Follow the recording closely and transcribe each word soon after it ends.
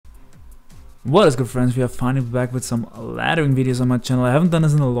What is good, friends? We are finally back with some laddering videos on my channel. I haven't done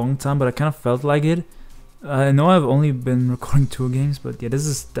this in a long time, but I kind of felt like it. I know I've only been recording 2 games, but yeah, this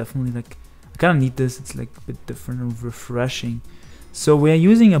is definitely like, I kind of need this. It's like a bit different and refreshing. So we are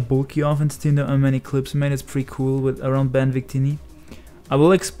using a bulky offense team. There are many clips made. It's pretty cool with around Ben Victini. I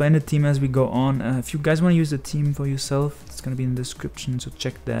will explain the team as we go on. If you guys want to use the team for yourself, it's gonna be in the description, so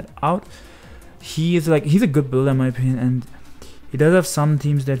check that out. He's a good builder in my opinion, and he does have some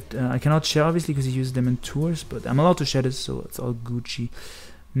teams that I cannot share, obviously, because he uses them in tours, but I'm allowed to share this, so it's all Gucci.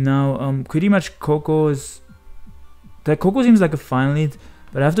 Now, pretty much Coco seems like a fine lead,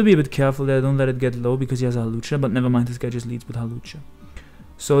 but I have to be a bit careful that I don't let it get low because he has a Halucha, but never mind, this guy just leads with Halucha.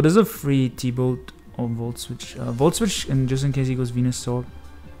 So there's a free T-Bolt or Volt Switch. Volt Switch, and just in case he goes Venus Sword.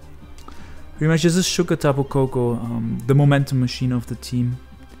 Pretty much this is Shuka Tapu Coco, the momentum machine of the team.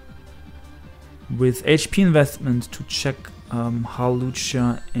 With HP investment to check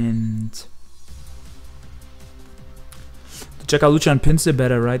Halucha and Pinsir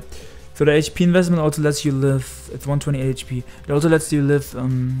better, right? So the HP investment also lets you live, it's 128 HP. It also lets you live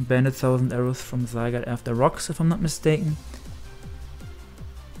Bandit 1000 arrows from Zygarde after rocks, if I'm not mistaken.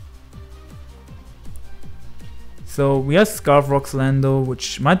 So we have Scarf Rocks Lando,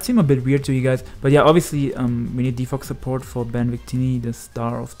 which might seem a bit weird to you guys, but yeah, obviously we need defog support for Ben Victini, the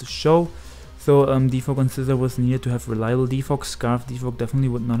star of the show. So defog on Scissor was needed to have reliable defog. Scarf defog definitely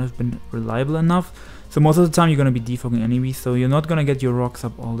would not have been reliable enough. So most of the time you're gonna be defogging anyway, so you're not gonna get your rocks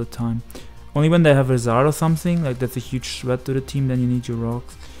up all the time. Only when they have a Zard or something, like that's a huge threat to the team, then you need your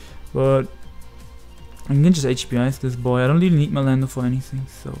rocks. But you can just HP ice this boy. I don't really need my Lando for anything,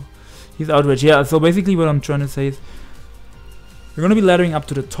 so he's outraged. Yeah, so basically what I'm trying to say is we're gonna be laddering up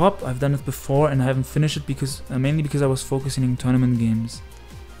to the top. I've done it before and I haven't finished it because mainly because I was focusing on tournament games.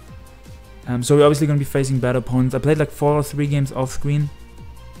 So we're obviously going to be facing bad opponents. I played like 4 or 3 games off screen,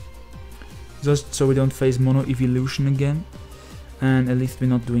 just so we don't face Mono Evolution again. And at least we're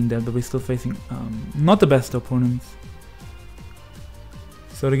not doing that, but we're still facing not the best opponents.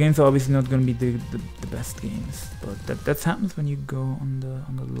 So the games are obviously not going to be the best games, but that happens when you go on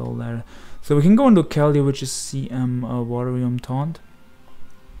the low ladder. So we can go into Keldeo, which is CM Waterium Taunt,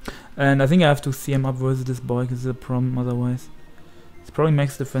 and I think I have to CM up versus this boy because it's a problem otherwise. It's probably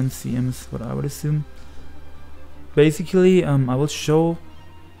max defense CM is what I would assume. Basically, I will show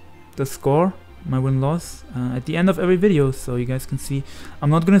the score, my win-loss, at the end of every video, so you guys can see. I'm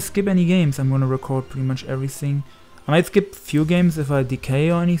not gonna skip any games. I'm gonna record pretty much everything. I might skip few games if I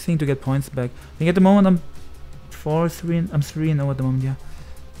decay or anything to get points back. I think at the moment I'm 3-0 at the moment, yeah.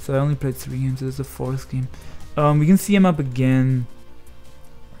 So I only played 3 games. So this is the 4th game. We can see him up again.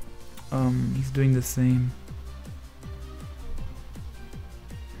 He's doing the same.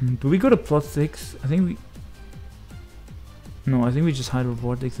 Do we go to plot 6? I think we... No, I think we just hide a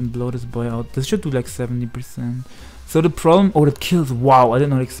Vortex and blow this boy out. This should do like 70%. So the problem... Oh, that kills. Wow, I did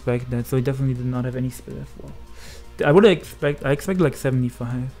not expect that. So he definitely did not have any spell F4. I expected like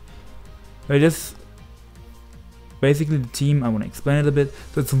 75. But just... Basically the team, I want to explain it a bit.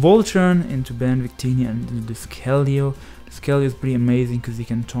 So it's Volturn into Ben Victini and this Keldeo. This Keldeo is pretty amazing because he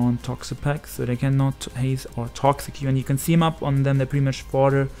can taunt Toxapex, so they cannot haze or toxic you, and you can see him up on them. They're pretty much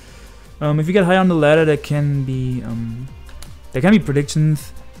fodder. If you get high on the ladder, there can be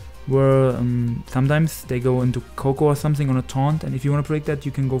predictions where sometimes they go into Coco or something on a taunt, and if you want to predict that,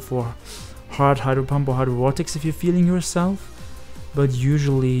 you can go for hard Hydro Pump or Hydro Vortex if you're feeling yourself. But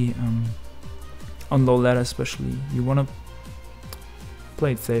usually on low ladder especially, you want to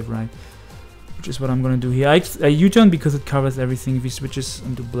play it safe, right? Which is what I'm gonna do here. I U-turn because it covers everything. If he switches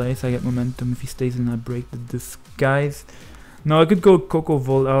into Blaze, I get momentum. If he stays in, I break the disguise. Now I could go Coco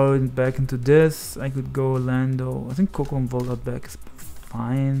Volt out back into this. I could go Lando. I think Coco and Volt out back is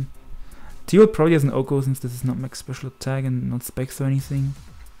fine. T-Volt probably has an Oko since this is not max special attack and not specs or anything.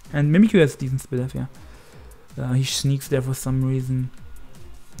 And Mimikyu has decent speed F, yeah. He sneaks there for some reason.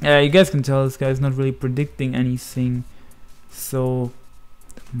 Yeah, you guys can tell this guy's not really predicting anything. So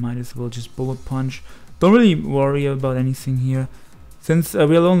might as well just bullet punch. Don't really worry about anything here. Since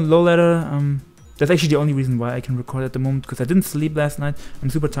we're on low ladder, that's actually the only reason why I can record at the moment, because I didn't sleep last night. I'm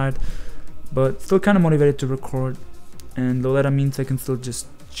super tired, but still kind of motivated to record. And low ladder means I can still just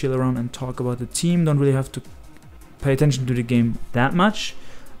chill around and talk about the team. Don't really have to pay attention to the game that much,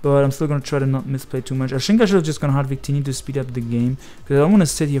 but I'm still gonna try to not misplay too much. I think I should have just gone hard Victini to speed up the game, because I don't want to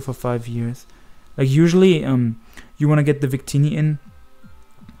sit here for 5 years. Like usually, you want to get the Victini in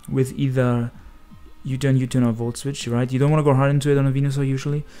with either U-turn or Volt Switch, right? You don't want to go hard into it on a Venusaur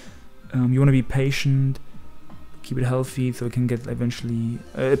usually. You want to be patient, keep it healthy, so it can get eventually,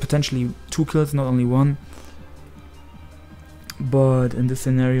 potentially 2 kills, not only 1. But in this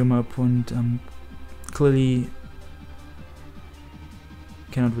scenario, my opponent clearly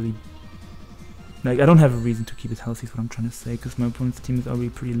cannot really, like, I don't have a reason to keep it healthy is what I'm trying to say, because my opponent's team is already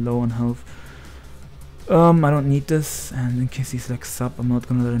pretty low on health. I don't need this, and in case he's like sub, I'm not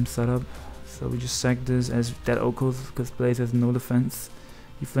gonna let him set up. So we just sack this as that Okos, because Blaze has no defense.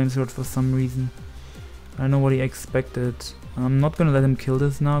 He flamethrowered for some reason. I don't know what he expected. I'm not gonna let him kill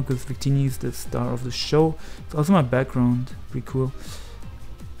this now, because Victini is the star of the show. It's also my background, pretty cool.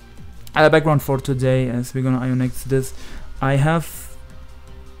 Background for today, as we're gonna Ionex this. I have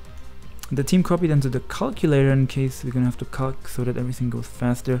the team copied into the calculator in case we're gonna have to calc so that everything goes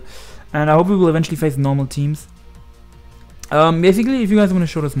faster. And I hope we will eventually face normal teams. Basically, if you guys want to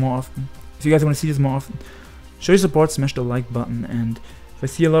show this more often, if you guys want to see this more often, show your support, smash the like button, and if I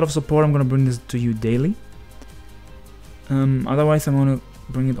see a lot of support, I'm gonna bring this to you daily. Otherwise, I'm gonna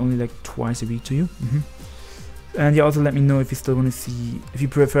bring it only like twice a week to you. And yeah, also let me know if you still want to see, if you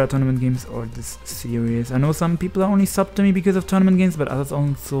prefer tournament games or this series. I know some people are only sub to me because of tournament games, but others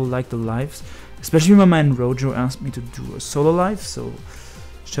also like the lives. Especially my man Rojo asked me to do a solo live, so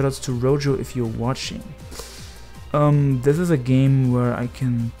shoutouts to Rojo if you're watching. This is a game where I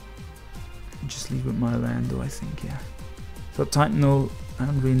can just leave with my Lando, I think, yeah. So Titanal, I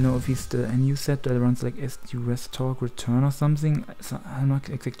don't really know if he's the NU set that runs like SDU Rest Talk Return or something. So I'm not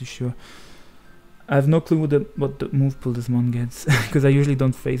exactly sure. I have no clue what the move pool this mon gets, because I usually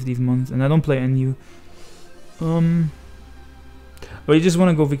don't face these mons, and I don't play NU. But you just want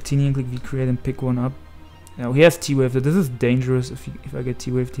to go Victini and click V-Create and pick one up. Now he has T-Wave, this is dangerous if I get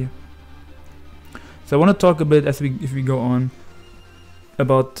T-Waved here. So I want to talk a bit if we go on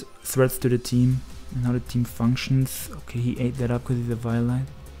about threats to the team and how the team functions. Okay, he ate that up because he's a Violet.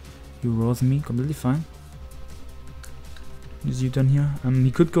 He rolls me, completely fine. Just U-turn here.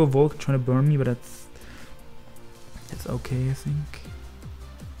 He could go Volk trying to burn me, but that's okay, I think.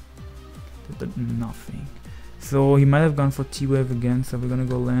 Did nothing. So he might have gone for T-Wave again, so we're gonna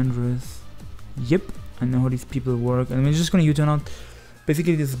go Landorus. Yep, I know how these people work, and we're just gonna U-turn out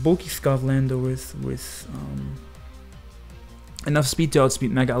basically this bulky Scarf Lando with enough speed to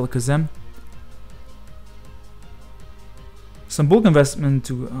outspeed Mega Alakazam. Some bulk investment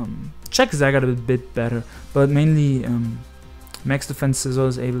to check Zagat a bit better, but mainly max defense Scizor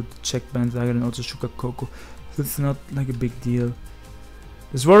is able to check ban Zagat and also Shuka Koko, so it's not like a big deal.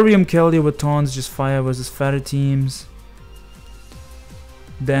 This Warrium Keldeo with taunts, just fire versus fatter teams.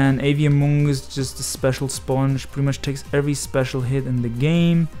 Then Aviamungus, just a special sponge, pretty much takes every special hit in the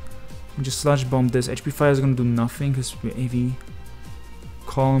game. And just Sludge Bomb this. HP Fire is gonna do nothing because we're AV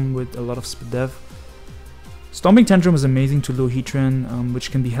Calm with a lot of Spadef. Stomping Tantrum is amazing to low Heatran,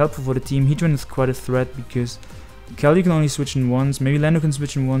 which can be helpful for the team. Heatran is quite a threat because Keldeo can only switch in once, maybe Lando can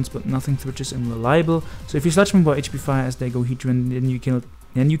switch in once, but nothing switches in reliable. So if you Sludge Bomb by HP Fire as they go Heatran,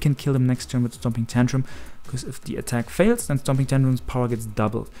 then you can kill them next turn with Stomping Tantrum, because if the attack fails, then Stomping Tantrum's power gets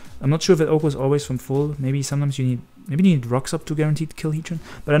doubled. I'm not sure if it goes always from full. Maybe sometimes you need Rocks Up to guaranteed kill Heatran,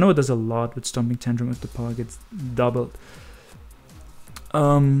 but I know it does a lot with Stomping Tantrum if the power gets doubled.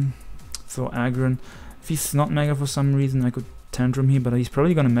 So Aggron, if he's not Mega for some reason, I could Tantrum here, but he's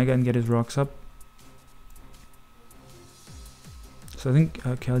probably gonna Mega and get his Rocks Up. So I think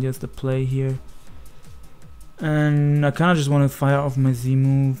Keldeo is the play here. And I kind of just want to fire off my Z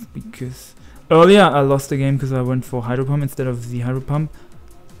move because earlier I lost the game because I went for Hydro Pump instead of Z Hydro Pump,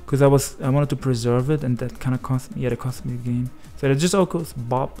 because I wanted to preserve it, and that kind of cost me, cost me the game. So it just all goes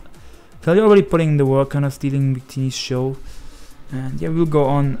bop. Keldeo already putting in the work, kind of stealing Victini's show, and yeah, we'll go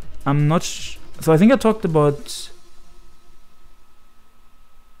on. I'm not so I think I talked about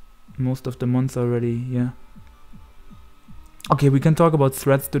most of the months already. Yeah. Okay, we can talk about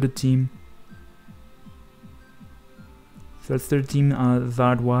threats to the team. Threats to the team are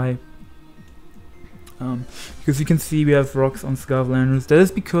Zard Y. Because you can see we have rocks on Scarf Landers. That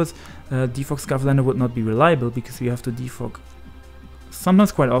is because defog Scarf Lander would not be reliable, because we have to defog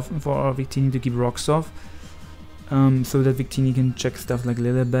sometimes quite often for our Victini to keep rocks off. So that Victini can check stuff like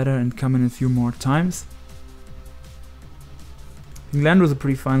Lily better and come in a few more times. I think Landor is a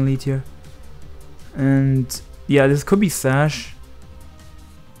pretty fine lead here. And yeah, this could be Sash,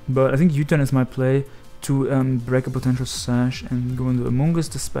 but I think U-turn is my play to break a potential Sash and go into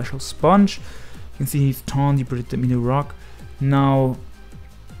Amoonguss, the special sponge. You can see he's taunt, he predicted me to rock. Now,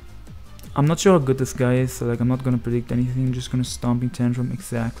 I'm not sure how good this guy is, so like I'm not gonna predict anything, I'm just gonna Stomping Tantrum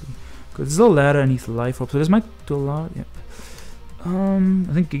exactly. Because it's a ladder and he's Life Orb, so this might do a lot, yep.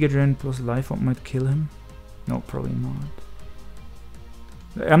 I think Giga Drain plus Life Orb might kill him. No, probably not.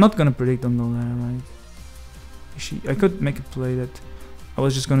 I'm not gonna predict on the ladder, right? I could make a play that I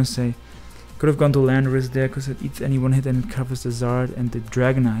was just gonna say. Could have gone to land risk there because it eats any one hit and it covers the Zard and the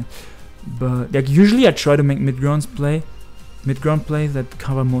Dragonite. But like usually I try to make mid-ground plays that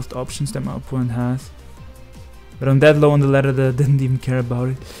cover most options that my opponent has. But I'm that low on the ladder that I didn't even care about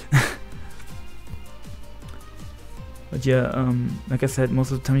it. But yeah, like I said,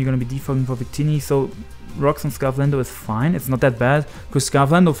 most of the time you're gonna be defaulting for Victini, so Rocks on Scarf Lando is fine. It's not that bad because Scarf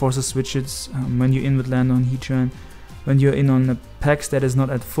Lando forces switches when you're in with Lando on Heatran. When you're in on a PAX that is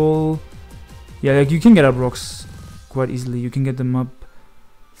not at full, yeah, like you can get up Rocks quite easily. You can get them up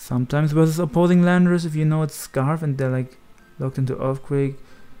sometimes versus opposing Landers if you know it's Scarf and they're like locked into Earthquake.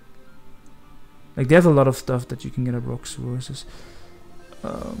 Like there's a lot of stuff that you can get up Rocks versus.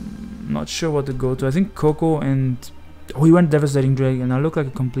 Not sure what to go to. I think Coco and oh, he went Devastating Drake and I look like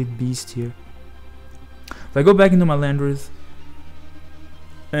a complete beast here. If I go back into my Landers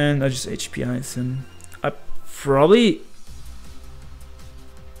and I just HP Ice him, I probably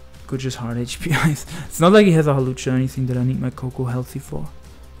could just hard HP Ice. It's not like he has a Halucha or anything that I need my Coco healthy for,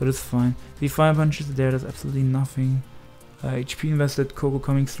 but it's fine. If he fire punches there, there's absolutely nothing. HP invested, Coco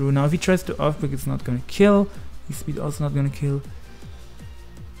coming through. Now if he tries to Earthquake, it's not gonna kill. His speed also not gonna kill.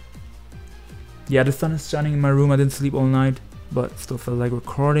 Yeah, the sun is shining in my room. I didn't sleep all night, but still felt like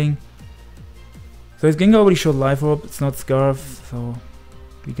recording. So his Gengar already showed Life Orb. It's not Scarf, so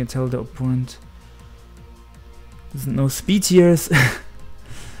we can tell the opponent doesn't know speed tiers.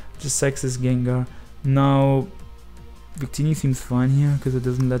 Just sacks his Gengar. Now Victini seems fine here because it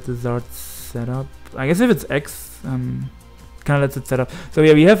doesn't let the Zard set up. I guess if it's X, kind of lets it set up. So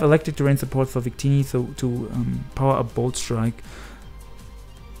yeah, we have Electric Terrain support for Victini, so to power up Bolt Strike.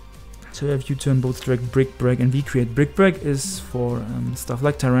 So we have U-turn, Bolt Strike, Brick Break, and V-Create. Brick Break is for stuff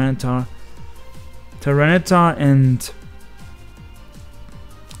like Tyranitar and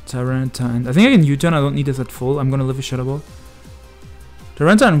I think I can U-turn. I don't need this at full. I'm gonna live a Shadow Ball.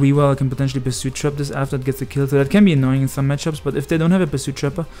 Tyranitar and Weavile can potentially Pursuit Trap this after it gets a kill, so that can be annoying in some matchups. But if they don't have a Pursuit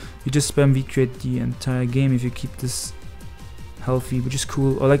Trapper, you just spam V-Create the entire game if you keep this healthy, which is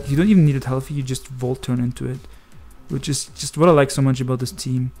cool. Or like you don't even need it healthy, you just Volt Turn into it, which is just what I like so much about this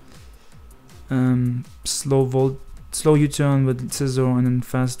team. Slow U-turn with Scissor and then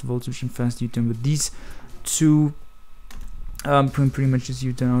fast Volt Switch and fast U-turn with these two. Pretty much just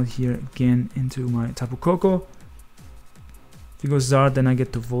U-turn out here again into my Tapu Koko. If he goes Zard, then I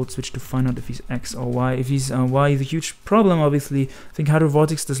get to Volt Switch to find out if he's X or Y. If he's Y, he's a huge problem, obviously. I think Hydro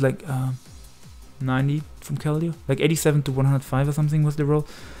Vortex does like 90 from Keldeo, like 87 to 105 or something was the roll.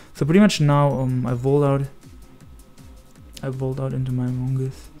 So pretty much now I Volt out into my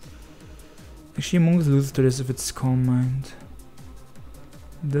Amoonguss. Actually, Amoonguss loses to this if it's Calm Mind.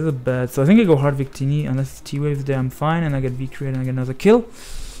 This is bad. So I think I go hard Victini. Unless T-Wave there, I'm fine. And I get V-Create and I get another kill.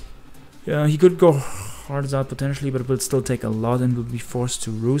 Yeah, he could go hard Zard potentially, but it will still take a lot and will be forced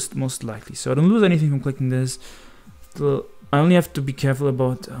to Roost most likely. So I don't lose anything from clicking this. Still, I only have to be careful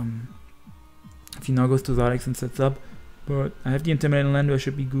about if he now goes to Zardex and sets up. But I have the Intimidate on Lando, I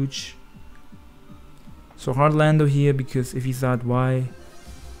should be Gooch. So hard Lando here, because if he's Zard Y,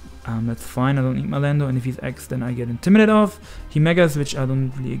 that's fine, I don't need my Lando, and if he's X, then I get Intimidate off. He Megas, which I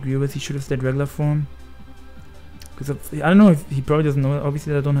don't really agree with. He should have stayed regular form. Because I don't know if he probably doesn't know it.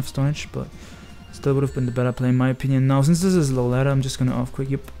 Obviously, I don't have Stone Edge, but still would have been the better play in my opinion. Now, since this is low ladder, I'm just gonna Earthquake.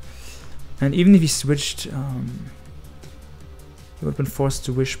 Yep. And even if he switched, he would have been forced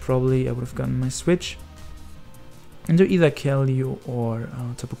to Wish probably. I would have gotten my switch into either Keldeo or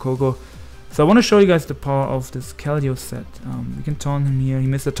Tapu Koko. So I want to show you guys the power of this Keldeo set. We can taunt him here. He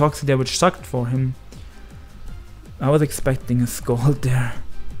missed a Toxic there, which sucked for him. I was expecting a Scald there.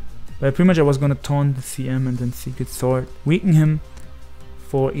 But pretty much I was going to taunt the CM and then Secret Sword, weaken him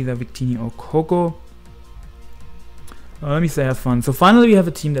for either Victini or Koko. Let me say have fun. So finally we have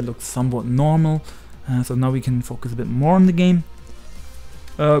a team that looks somewhat normal. So now we can focus a bit more on the game.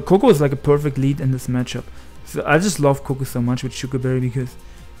 Koko is like a perfect lead in this matchup. So I just love Koko so much with Sugar Berry because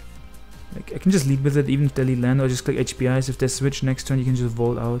like I can just lead with it even if they lead land, or just click HPIs. If they switch next turn, you can just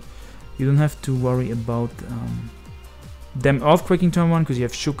Volt out. You don't have to worry about them Earthquaking turn 1 because you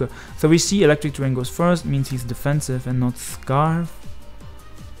have Shuka. So we see Electric Terrain goes first, means he's defensive and not Scarf.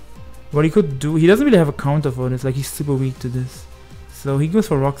 What he could do, he doesn't really have a counter for this, like he's super weak to this. So he goes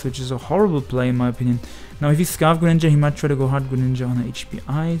for Rocks, which is a horrible play in my opinion. Now if he's Scarf Greninja, he might try to go hard Greninja on a HP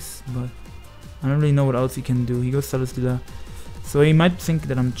Ice, but I don't really know what else he can do. He goes Celesteela. So he might think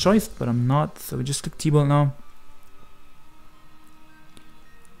that I'm choiced, but I'm not. So we just click T-Bolt now.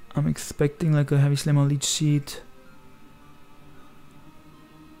 I'm expecting like a Heavy Slam on Leech Seed.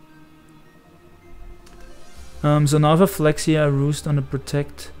 So now if I flex here, I Roost on the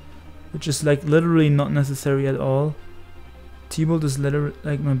Protect, which is like literally not necessary at all. T-Bolt is literally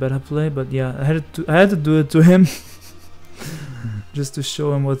like my better play, but yeah, I had to do it to him just to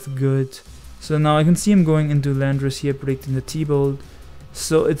show him what's good. So now I can see him going into Landorus here, predicting the T-Bolt.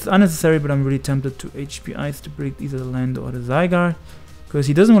 So it's unnecessary, but I'm really tempted to HP Ice to predict either the Land or the Zygarde, because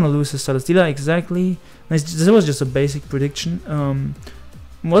he doesn't want to lose his Celesteela exactly. This was just a basic prediction.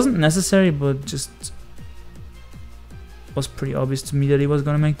 Wasn't necessary, but just was pretty obvious to me that he was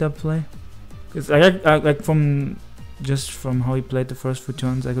gonna make that play. Because I like from how he played the first few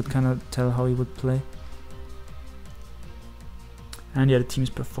turns, I could kind of tell how he would play. And yeah, the team is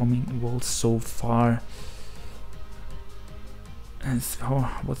performing well so far. And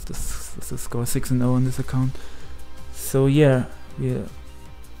what's the score? 6-0 on this account. So yeah, we're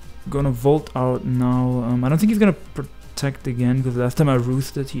gonna Volt out now. I don't think he's gonna protect again, because last time I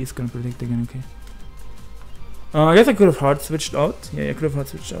roosted, he is gonna protect again. Okay. I guess I could have hard switched out. Yeah, I could have hard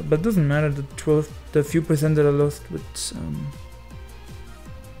switched out, but it doesn't matter. The few percent that I lost with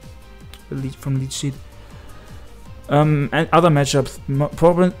from lead sheet. And other matchups,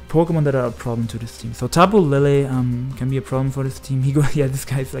 Pokemon that are a problem to this team. So Tapu Lele can be a problem for this team. Yeah, this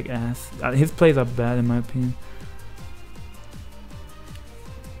guy's like ass. His plays are bad in my opinion.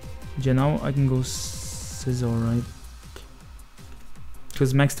 Yeah, now I can go Scissor, right?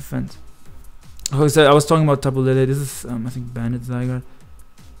 Because max defense. Oh, so I was talking about Tapu Lele. This is I think Bandit Zygarde.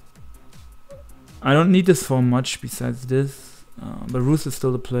 I don't need this for much besides this, but Roost is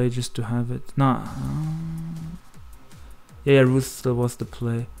still the play just to have it. Nah. Yeah, Roost still was the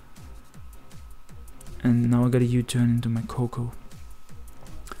play. And now I got a U-turn into my Coco.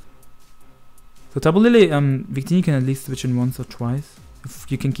 So Tapu Lele, Victini can at least switch in once or twice,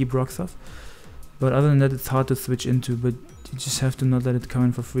 if you can keep rocks off. But other than that, it's hard to switch into, but you just have to not let it come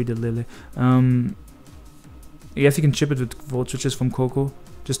in for free, the Lele. I guess you can chip it with Volt switches from Coco.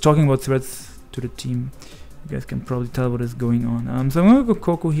 Just talking about threats to the team. You guys can probably tell what is going on. So I'm gonna go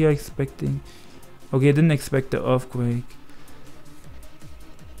Coco here, expecting... Okay, I didn't expect the Earthquake.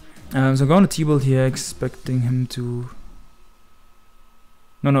 So I'm going to T-Bolt here, expecting him to...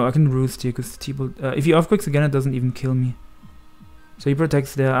 No, I can Roost here, because T-Bolt... if he Earthquakes again, it doesn't even kill me. So he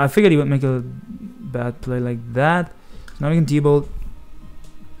protects there. I figured he would make a bad play like that. So now we can T-Bolt.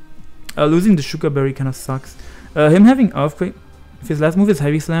 Losing the Sugar Berry kind of sucks. Him having Earthquake... If his last move is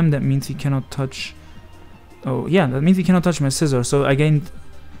Heavy Slam, that means he cannot touch... Oh, yeah, that means he cannot touch my Scissor. So I gained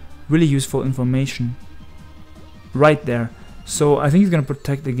really useful information right there. So I think he's gonna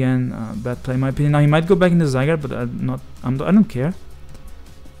protect again. Bad play in my opinion. Now he might go back into Zygarde, but I don't care.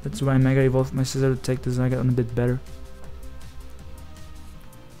 That's why I Mega Evolved my Scissor to take the Zygarde on a bit better.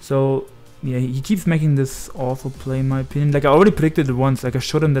 So yeah, he keeps making this awful play in my opinion. Like I already predicted it once. Like I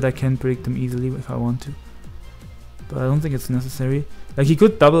showed him that I can predict him easily if I want to. But I don't think it's necessary. Like he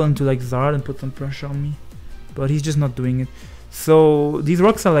could double into like Zard and put some pressure on me, but he's just not doing it. So these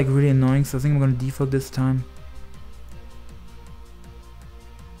rocks are like really annoying. So I think I'm gonna default this time.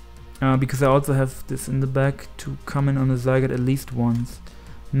 Because I also have this in the back to come in on the Zygarde at least once.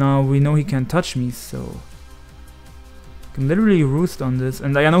 Now we know he can't touch me, so I can literally Roost on this.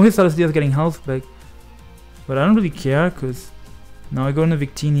 And like, I know his Celestia is getting health back, but I don't really care, because now I go into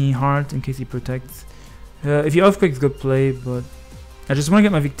Victini hard in case he protects. If he Earthquakes, good play, but I just want to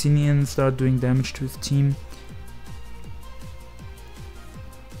get my Victini in and start doing damage to his team.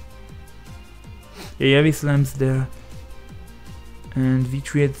 Yeah, Heavy Slam's there. And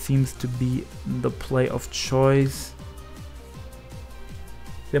V-Create seems to be the play of choice.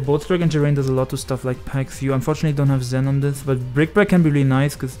 Yeah, Bolt Strike and Terrain does a lot to stuff like Pax. You unfortunately don't have Zen on this, but Brick Break can be really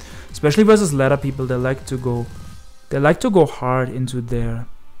nice, because especially versus ladder people, they like to go hard into their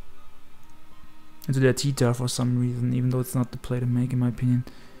Tita for some reason, even though it's not the play to make in my opinion.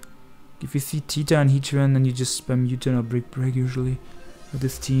 If you see Tita and Heatran, then you just spam U-turn or Brick Break usually with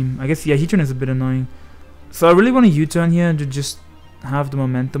this team. I guess yeah, Heatran is a bit annoying. So I really want to U-turn here to just have the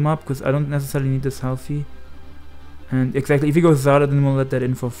momentum up, because I don't necessarily need this healthy. And exactly, if he goes Zard, then we'll let that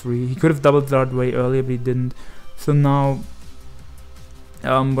in for free. He could have doubled Zard way earlier, but he didn't. So now,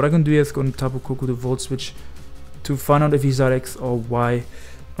 what I can do is go to Tapu Koko to Volt Switch to find out if he's Zard X or Y.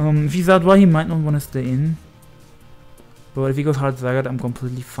 If he's Zard Y, he might not want to stay in. But if he goes hard Zygarde, I'm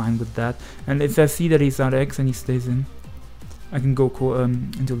completely fine with that. And if I see that he's Zard X and he stays in, I can go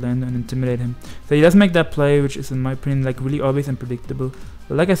into Lander and intimidate him. So he does make that play, which is in my opinion like really obvious and predictable.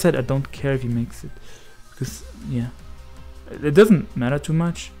 But like I said, I don't care if he makes it, because yeah, it doesn't matter too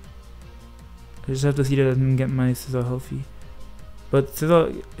much. I just have to see that I didn't get my Scissor healthy. But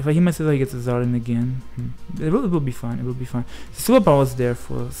Scissor, if I hit my Scissor, he gets a Zard in again. It will be fine. It will be fine. The Super Power was there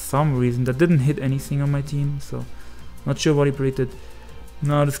for some reason that didn't hit anything on my team, so not sure what he predicted.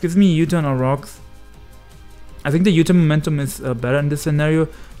 Now this gives me U-turn or rocks. I think the U-turn momentum is better in this scenario,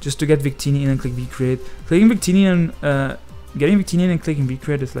 just to get Victini in and click V-create. Clicking Victini and getting Victini in and clicking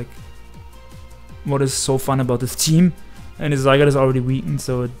V-create is like what is so fun about this team. And his Zygarde is already weakened,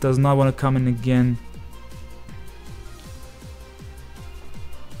 so it does not want to come in again.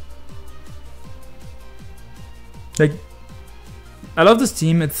 Like, I love this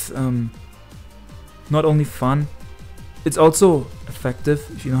team. It's not only fun, it's also effective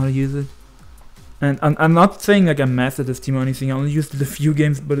if you know how to use it. And I'm not saying like I mastered this team or anything. I only used it a few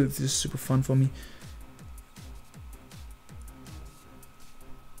games, but it's just super fun for me.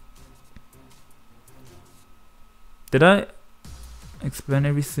 Did I explain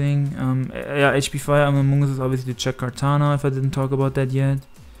everything? Yeah, HP Fire Among Us is obviously to check Kartana, if I didn't talk about that yet.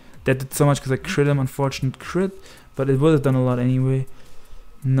 That did so much because I crit him, unfortunate crit, but it would have done a lot anyway.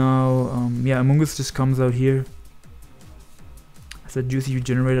 Now, yeah, Among Us just comes out here. As a juicy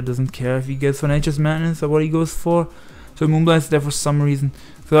regenerator, doesn't care if he gets for Nature's Madness or what he goes for. So Moonblast is there for some reason.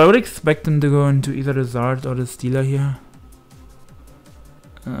 So I would expect him to go into either the Zard or the Stealer here.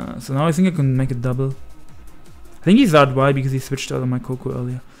 So now I think I can make a double. I think he's Zard Y because he switched out of my Coco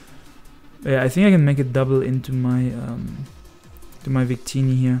earlier. Yeah, I think I can make a double into my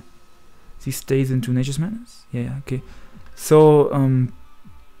Victini here. So he stays into Nature's Madness. Yeah, okay. So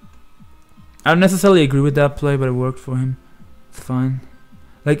I don't necessarily agree with that play, but it worked for him. It's fine.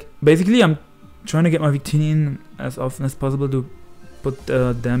 Like, basically I'm trying to get my Victini in as often as possible to put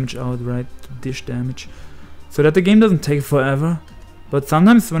damage out, right? To dish damage. So that the game doesn't take forever. But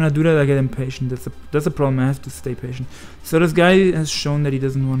sometimes when I do that I get impatient. That's a problem, I have to stay patient. So this guy has shown that he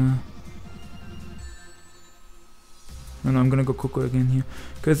doesn't wanna... No, I'm gonna go Coco again here.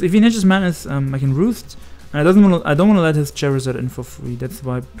 Because if he Nature's Madness, I can Roost. And I don't wanna let his Charizard in for free. That's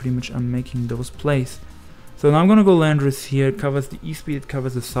why pretty much I'm making those plays. So now I'm gonna go Landorus here. It covers the E-Speed, it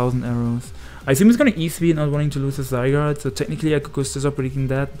covers 1,000 arrows. I assume he's gonna E-Speed, not wanting to lose his Zygarde. So technically I could go Scissor predicting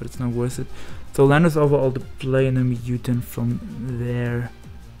that, but it's not worth it. So Landorus overall the play, and then we U-turn from there.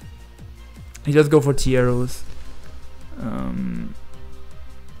 He does go for T arrows.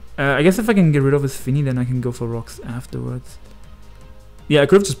 I guess if I can get rid of his Finny, then I can go for rocks afterwards. Yeah, I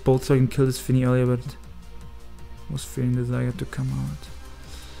could have just Bolt so I can kill this Finny earlier, but I was fearing the Zygarde to come out.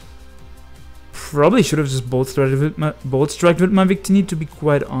 Probably should have just Bolt Striked with my Victini, to be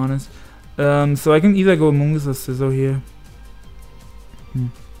quite honest. So I can either go Among Us or Scizor here.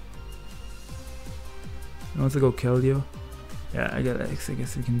 I also go Keldeo. Yeah, I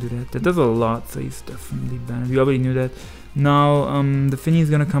guess we can do that. That does a lot, so he's definitely banned. We already knew that. Now, the Finny is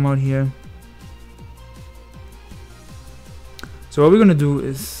gonna come out here. So what we're gonna do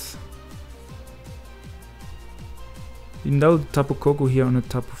is indulge Tapu Koko here on the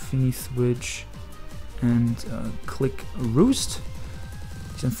Tapu Finny switch and click Roost.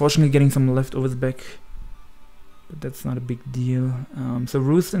 He's unfortunately getting some leftovers back, but that's not a big deal. So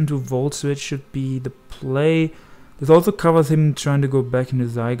Roost into Volt Switch should be the play. This also covers him trying to go back into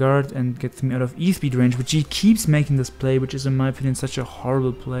Zygarde and gets him out of E-Speed range, which he keeps making this play, which is in my opinion such a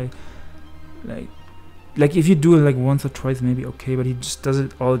horrible play. Like if you do it like once or twice maybe okay, but he just does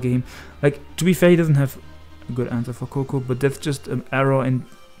it all game. Like, to be fair, he doesn't have a good answer for Coco, but that's just an error in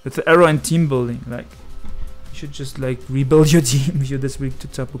team building. Like, you should just like rebuild your team if you're this weak to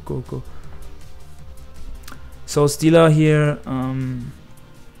Tapu Koko. So Stealer here,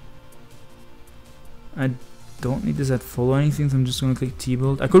 I don't need this at full or anything, so I'm just gonna click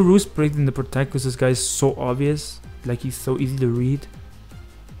T-Bolt. I could Roost break in the Protect because this guy is so obvious, like he's so easy to read.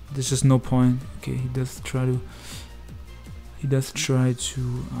 There's just no point. Okay, he does try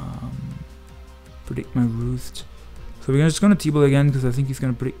to predict my Roost. So we're just gonna T-Bolt again because I think he's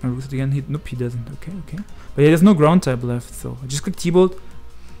gonna predict my Roost again. Nope, he doesn't. Okay. But yeah, there's no ground type left, so I just click T-Bolt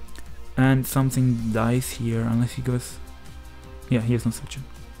and something dies here unless he goes. Yeah, he has no switching.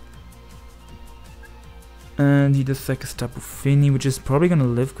 And he does sack his Tapu Fini, which is probably gonna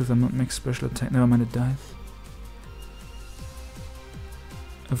live because I'm not max special attack. Never mind, it dies.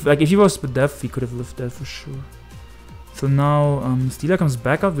 Like if he was Spadef, he could have lived that for sure. So now Stealer comes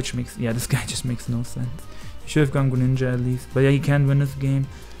back up, which makes, yeah, this guy just makes no sense. He should have gone Greninja at least, but yeah, he can't win this game.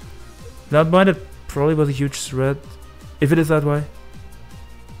 That probably was a huge threat, if it is that way.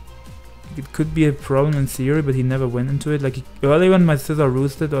 It could be a problem in theory, but he never went into it. Like earlier when my Scissor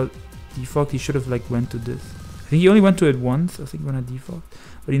roosted or default, he should have like went to this. I think he only went to it once, I think when I default,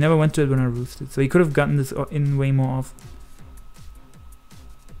 but he never went to it when I roosted. So he could have gotten this in way more often.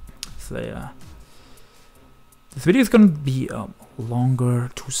 So yeah, this video is gonna be longer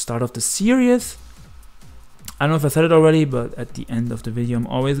to start off the series. I don't know if I said it already, but at the end of the video I'm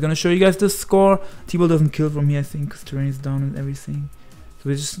always gonna show you guys the score. T-Ball doesn't kill from here, I think, because terrain is down and everything. So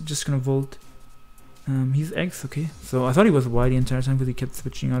we're just gonna Volt He's X, okay. So I thought he was Y the entire time because he kept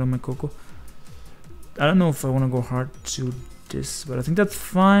switching out on my Coco. I don't know if I want to go hard to this, but I think that's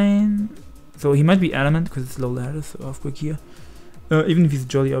fine. So he might be Element because it's low ladder, so Earthquake here. Even if he's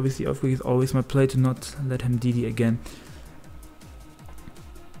Jolly, obviously Earthquake is always my play to not let him DD again.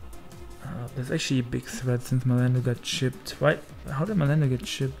 There's actually a big threat since Malendo got chipped. Why? How did Malendo get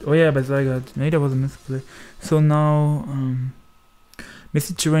chipped? Oh yeah, by Zygarde. Maybe that was a misplay. So now,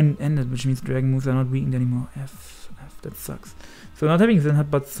 Misty Terrain ended, which means Dragon moves are not weakened anymore. F, that sucks. So not having Zen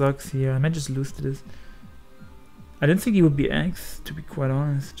Headbutt sucks here. I might just lose to this. I didn't think he would be X, to be quite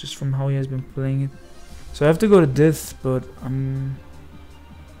honest, just from how he has been playing it. So I have to go to this, but I'm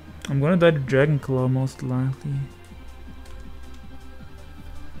gonna die to Dragon Claw most likely.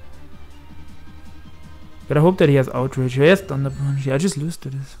 But I hope that he has Outrage. He has Thunder Punch. Yeah, I just lose to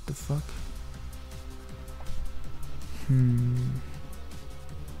this. What the fuck?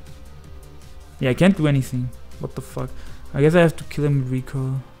 Yeah, I can't do anything. What the fuck? I guess I have to kill him with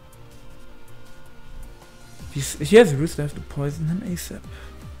Recoil. If he has Roost, I have to poison him ASAP.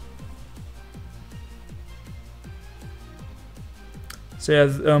 So yeah,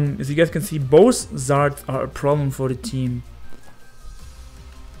 as you guys can see, both Zards are a problem for the team.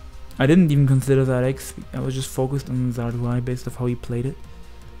 I didn't even consider that X. I was just focused on Zard Y based off how he played it.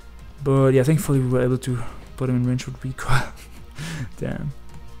 But yeah, thankfully we were able to put him in range with Recoil. Damn.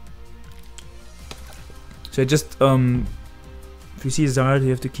 So just if you see Zard,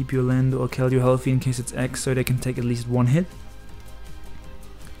 you have to keep your land or Keldeo healthy in case it's X, so they can take at least one hit.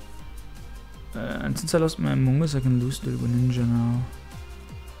 And since I lost my Mungus, I can lose to the Ninja now.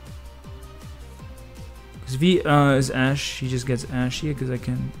 Because if he is Ash, he just gets Ash here because I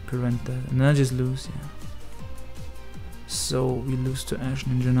can prevent that. And then I just lose, yeah. So we lose to Ash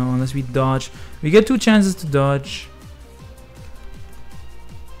Ninja now unless we dodge. We get 2 chances to dodge.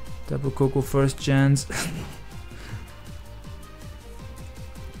 Double Coco first chance.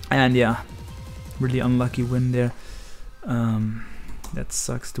 And yeah, really unlucky win there. That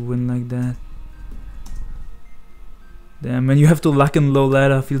sucks to win like that. Damn, when you have to luck in low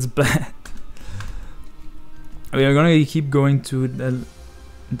ladder, feels bad. We are gonna keep going to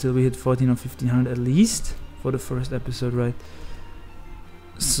until we hit 14 or 1500 at least for the first episode, right?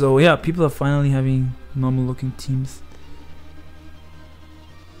 So yeah, people are finally having normal looking teams.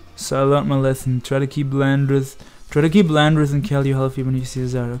 So I learned my lesson. Try to keep Landorus and Keldeo healthy when you see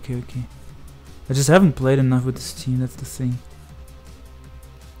Zard. Okay. I just haven't played enough with this team, that's the thing.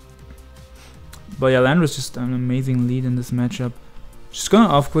 But yeah, Landorus just an amazing lead in this matchup. Just gonna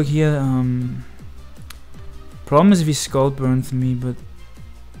off quick here. Problem is if he Skull Burns me, but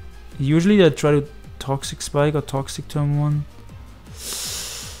usually I try to Toxic Spike or Toxic turn 1.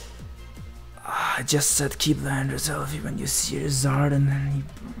 I just said keep Landorus healthy when you see Zard and then he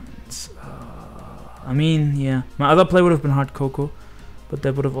burns. I mean, yeah. My other play would have been Hard Coco, but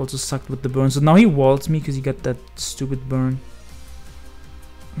that would have also sucked with the burn. So now he walls me because he got that stupid burn.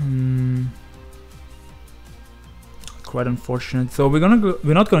 Quite unfortunate. So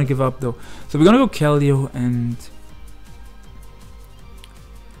we're not gonna give up though. So we're gonna go Keldeo and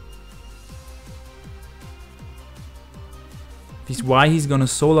if he's Y, he's gonna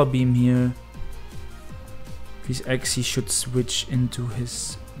Solar Beam here. If he's X, he should switch into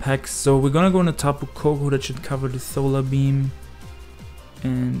his packs. So we're gonna go on the Tapu Koko that should cover the Solar Beam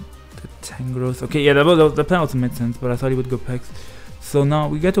and the Tangrowth. Okay, yeah, that plan also made sense, but I thought he would go packs. So now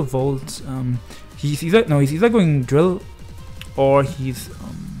we get to Volt. He's either going Drill or he's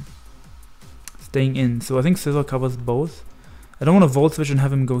staying in. So I think Scizor covers both. I don't want to Volt Switch and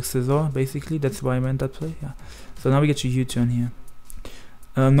have him go Scizor, basically. That's why I went that play, yeah. So now we get to U-turn here.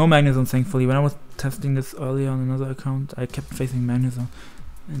 No Magnezone, thankfully. When I was testing this earlier on another account, I kept facing Magnezone.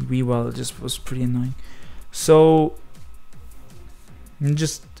 And Weavile just was pretty annoying. So,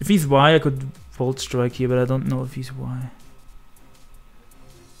 just if he's Y, I could Volt Strike here, but I don't know if he's Y.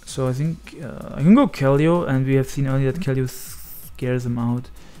 So I think I can go Keldeo, and we have seen earlier that Keldeo scares him out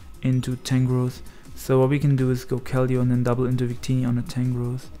into Tangrowth. So what we can do is go Keldeo and then double into Victini on a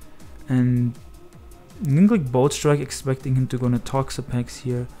Tangrowth. And you can click Bolt Strike, expecting him to go on a Toxapex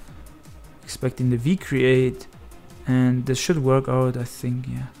here. Expecting the V-Create. And this should work out, I think,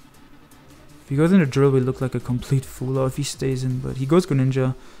 yeah. If he goes into Drill, we look like a complete fool, or if he stays in, but he goes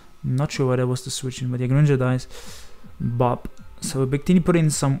Greninja. I'm not sure why that was the switch in, but yeah, Greninja dies. Bop. So Victini put in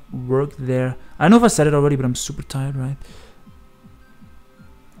some work there. I don't know if I said it already, but I'm super tired, right?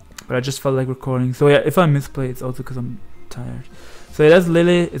 But I just felt like recording. So yeah, if I misplay, it's also because I'm tired. So yeah, that's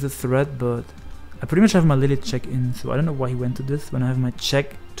Lily is a threat, but I pretty much have my Lily check in. So I don't know why he went to this when I have my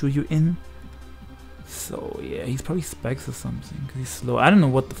check to you in. So yeah, he's probably specs or something, because he's slow. I don't know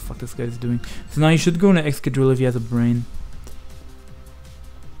what the fuck this guy is doing. So now he should go into Excadrill if he has a brain.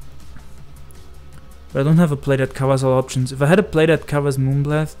 But I don't have a play that covers all options. If I had a play that covers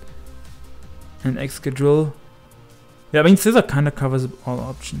Moonblast and Excadrill... Yeah, I mean Scissor kinda covers all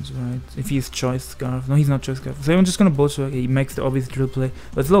options, right? If he's Choice Scarf. No, he's not Choice Scarf. So I'm just gonna Bolt Strike. He makes the obvious drill play.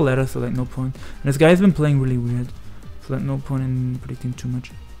 But it's low ladder, so like no point. And this guy's been playing really weird. So like no point in predicting too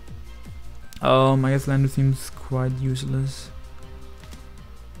much. I guess Lando seems quite useless.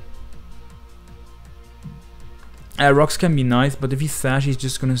 Rocks can be nice, but if he's Sash, he's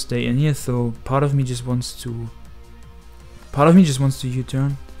just gonna stay in here. So part of me just wants to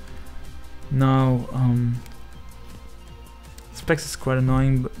U-turn. Now, Specs is quite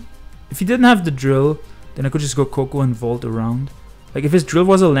annoying, but if he didn't have the drill, then I could just go Coco and vault around. Like if his drill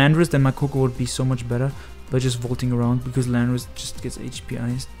was a Landorus, then my Coco would be so much better by just vaulting around, because Landorus just gets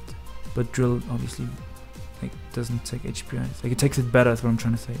HPI'd. But drill obviously like doesn't take HPIs. Like it takes it better, that's what I'm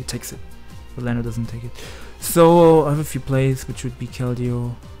trying to say. It takes it. But Lando doesn't take it. So I have a few plays, which would be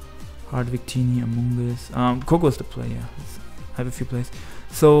Keldeo, Hard Victini, Amoonguss. Coco's the play, yeah. I have a few plays.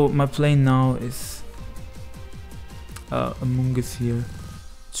 So my play now is Amoonguss here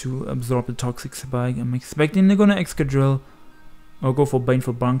to absorb the Toxic Spike. I'm expecting they're gonna Excadrill or go for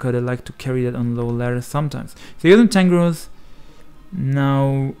Baneful Bunker. They like to carry that on low ladders sometimes. So here's some Tangrowth.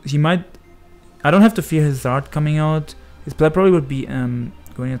 Now he might... I don't have to fear his Zard coming out. His play probably would be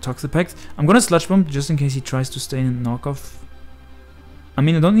going into Toxapex. I'm gonna Sludge Bomb just in case he tries to stay in a knockoff. I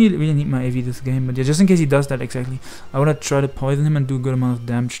mean, I don't really need my AV this game, but yeah, just in case he does that exactly. I wanna try to poison him and do a good amount of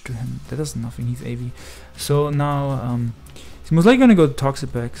damage to him. That does nothing, he's AV. So now he's most likely gonna go to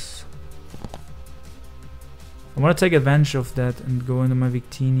Toxapex. I wanna take advantage of that and go into my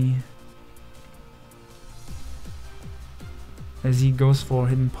Victini. As he goes for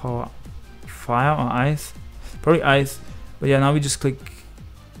Hidden Power. Fire or Ice? Probably Ice. But yeah, now we just click.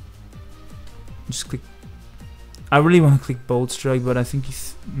 I really want to click Bolt Strike, but I think he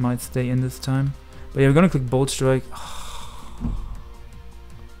might stay in this time. But yeah, we're gonna click Bolt Strike.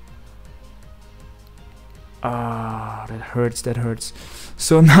 Ah, that hurts, that hurts.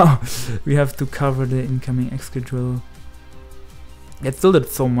 So now we have to cover the incoming Excadrill. It still did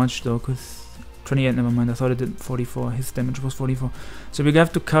so much though, because 28, never mind, I thought it did 44, his damage was 44. So we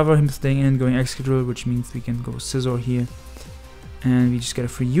have to cover him staying in and going Excadrill, which means we can go Scizor here. And we just get a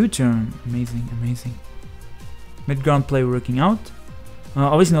free U-turn. Amazing, amazing. Mid-ground play working out.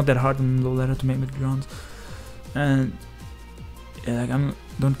 Obviously not that hard on low ladder to make mid-grounds. And yeah, like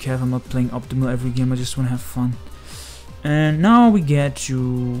don't care if I'm not playing optimal every game, I just want to have fun. And now we get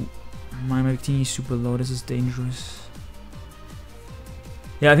to... My Victini is super low, this is dangerous.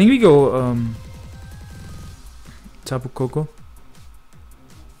 Yeah, I think we go Tapu Koko.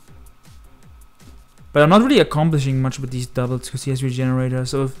 But I'm not really accomplishing much with these doubles because he has Regenerator.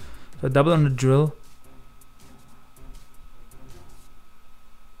 So if I double on the drill,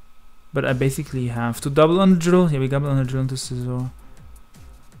 but I basically have to double on the drill. Yeah, we double on the drill into Scizor.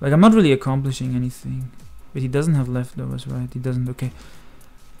 Like I'm not really accomplishing anything. But he doesn't have leftovers, right? He doesn't. Okay.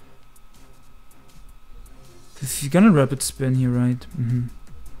 He's gonna Rapid Spin here, right?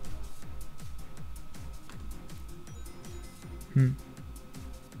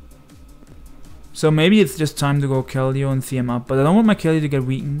 So maybe it's just time to go Keldeo and CM up, but I don't want my Keldeo to get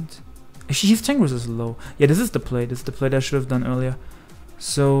weakened. Actually, his Tangrowth is low. Yeah, this is the play. This is the play that I should have done earlier.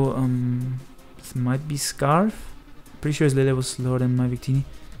 So, this might be Scarf. Pretty sure his Lele was slower than my Victini.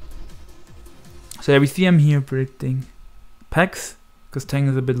 So yeah, we see him here predicting Pax, because Tang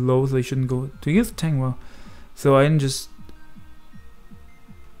is a bit low, so he shouldn't go. To use Tang well. So I can just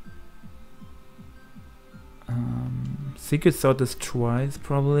Secret Sword this twice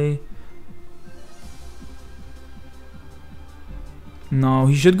probably. No,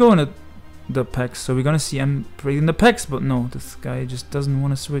 he should go in the Pex, so we're gonna see him predicting the Pex, but no, this guy just doesn't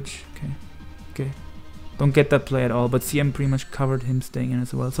want to switch. Okay. Don't get that play at all, but CM pretty much covered him staying in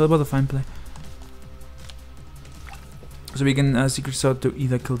as well, so it was a fine play. So we can Secret Sword to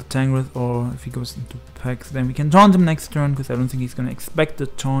either kill the Tangrowth, or if he goes into Pex, then we can taunt him next turn, because I don't think he's gonna expect the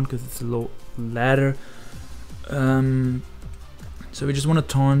taunt, because it's a low ladder. So we just want to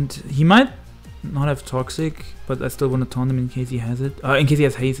taunt. He might not have Toxic, but I still want to taunt him in case he has it. In case he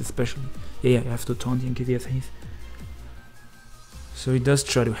has Haze especially. Yeah, I have to taunt him in case he has Haze. So he does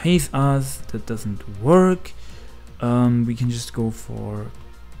try to Haze us. That doesn't work. We can just go for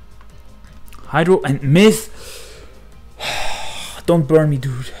Hydro and miss. Don't burn me,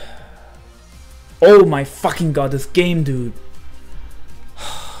 dude. Oh my fucking god, this game, dude.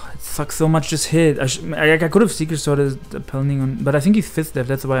 It's fuck, so much just hit. I could have secret sorted depending on, but I think he's 5th def,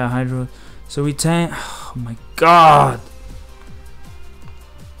 that's why I hydro. So we tank. Oh my god.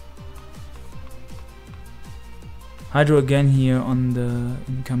 Hydro again here on the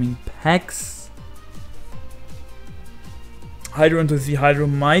incoming packs. Hydro into the Hydro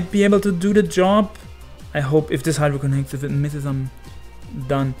might be able to do the job. I hope if this Hydro connects. If it misses, I'm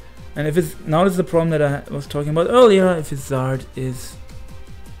done. And if it's now, this is the problem that I was talking about earlier. If his Zard is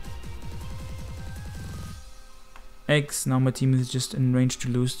X, now my team is just in range to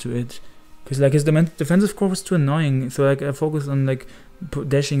lose to it. Because like his defensive core was too annoying. So like I focus on like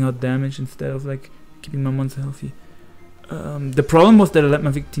dashing out damage instead of like keeping my monster healthy. The problem was that I let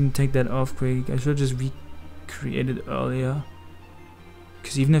my victim take that off quick. I should have just recreated earlier.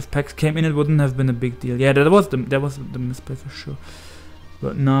 Because even if packs came in, it wouldn't have been a big deal. Yeah, that was the misplay for sure.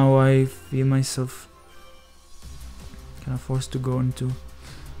 But now I feel myself kind of forced to go into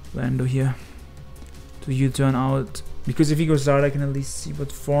Lando here to U-turn out. Because if he goes out, I can at least see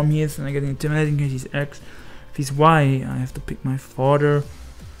what form he is, and I get intimidating because he's X. If he's Y, I have to pick my fodder.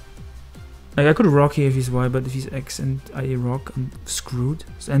 Like I could rock here if he's Y, but if he's X and I rock, I'm screwed.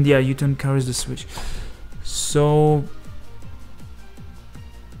 And yeah, U-turn carries the switch. So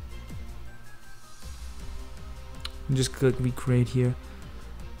just click recreate here.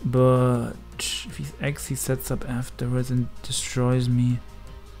 But if he's X, he sets up afterwards and destroys me.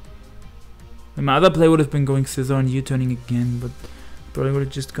 And my other play would have been going Scissor and U-turning again, but probably would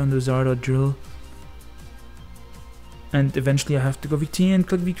have just gone to Zard or Drill. And eventually I have to go VT and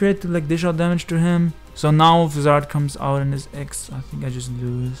click recreate to like dish out damage to him. So now if Zard comes out and is X, I think I just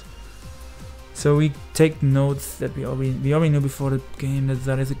lose. So we take notes that we already knew before the game that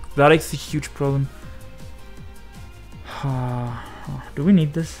that is a huge problem. Do we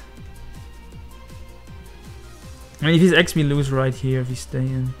need this? I mean, if he's X, we lose right here. If we stay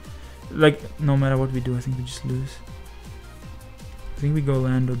in, like, no matter what we do, I think we just lose. I think we go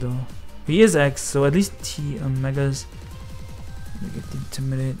Lando though. He is X, so at least he megas. We get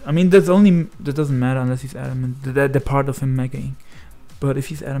intimidate. I mean, that doesn't matter unless he's adamant. The part of him megaing. But if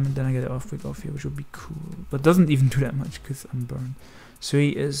he's adamant, then I get off quick off here, which would be cool. But doesn't even do that much because I'm burned. So he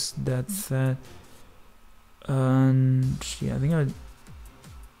is that sad. And yeah, I think I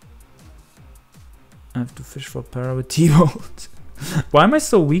have to fish for para with T-Bolt. Why am I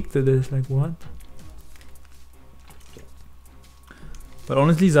so weak to this? Like what? But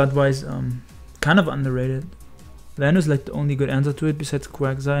honestly, Zard-wise, kind of underrated. Lando is like the only good answer to it besides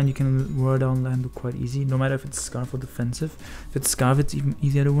Quagsire, and you can wear down Lando quite easy, no matter if it's Scarf or defensive. If it's Scarf, it's even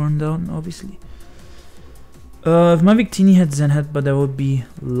easier to wear down, obviously. If my Victini had Zen Headbutt, that would be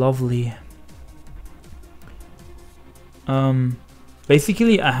lovely.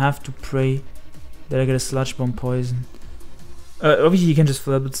 Basically, I have to pray that I get a Sludge Bomb poison. Obviously, he can just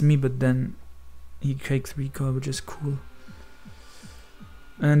Flabberts me, but then he takes recoil, which is cool.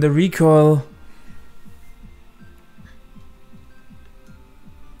 And the recoil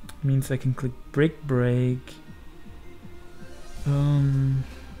means I can click Break.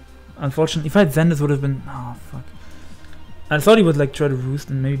 Unfortunately, if I had Zen, this would have been. Oh fuck! I thought he would like try to roost,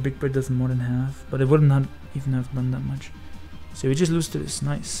 and maybe Big Bird does more than half, but it wouldn't even have done that much. So we just lose to this.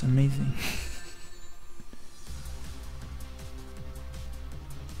 Nice, amazing.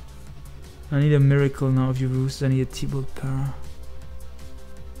 I need a miracle now. If you roost, I need a T-Bolt para.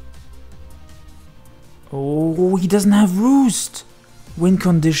 Oh, he doesn't have roost. Win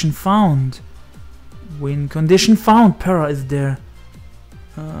condition found. Win condition found. Para is there.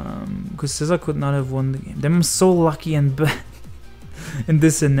 Because Scissor could not have won the game. Then I'm so lucky and bad in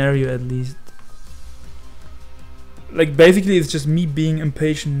this scenario, at least. Like basically, it's just me being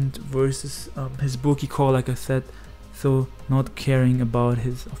impatient versus his bulky core, like I said. So not caring about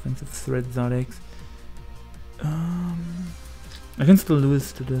his offensive threat, Zardex. I can still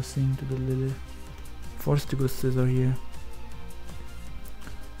lose to the thing, to the Lily. Forced to go Scissor here.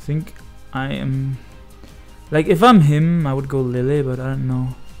 I think I am. Like if I'm him, I would go Lily, but I don't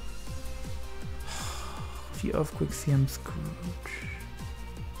know. If you off quick see, I'm screwed.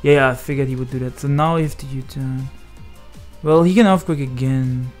 Yeah, I figured he would do that. So now you have to U-turn. Well, he can off quick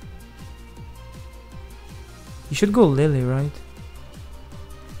again. He should go Lily, right?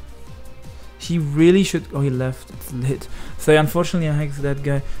 He really should. Oh, he left. It's lit. So unfortunately, I hacked that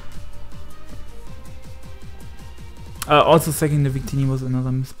guy. Also, second the Victini was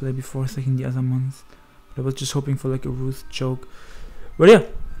another misplay before second the other ones. But I was just hoping for like a roost choke. But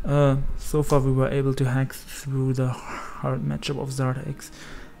yeah, so far we were able to hack through the hard matchup of Zard X.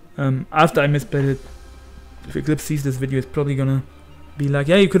 After I misplayed it, if Eclipse sees this video, it's probably gonna be like,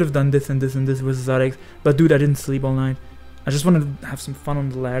 yeah, you could have done this and this and this with Zard X. But dude, I didn't sleep all night. I just wanted to have some fun on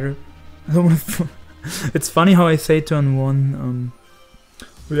the ladder. I don't want. It's funny how I say turn 1.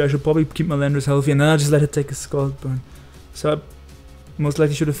 Well, I should probably keep my Landorus healthy, and then I just let it take a Scald Burn. So I most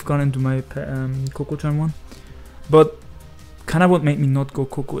likely should have gone into my Coco turn 1. But kind of what made me not go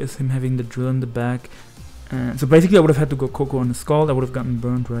Coco is him having the drill in the back. So basically I would have had to go Coco on the Scald. I would have gotten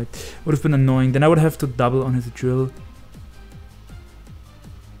burned, right? Would have been annoying. Then I would have to double on his drill.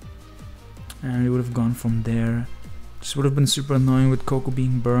 And it would have gone from there. Just would have been super annoying with Coco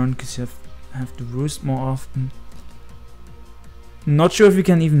being burned because you have to roost more often. Not sure if we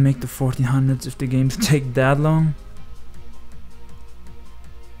can even make the 1400s if the games take that long.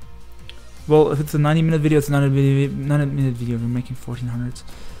 Well, if it's a 90-minute video, it's not a 90-minute video. We're making 1400s.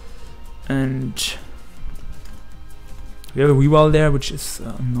 And we have a reroll there, which is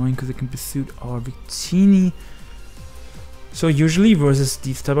annoying because it can pursuit our Victini. So usually versus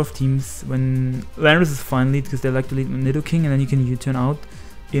these type of teams, when Landorus is fine lead because they like to lead with Nidoking, and then you can U-turn out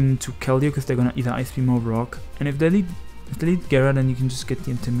into Keldeo because they're gonna either Ice Beam or Rock. And if they lead Gara, then you can just get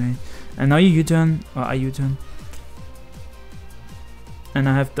the Intimidate. And now you U-turn, or I U-turn. And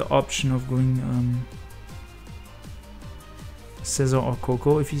I have the option of going Scizor or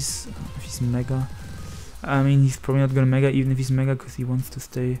Coco if he's Mega. I mean, he's probably not gonna Mega even if he's Mega because he wants to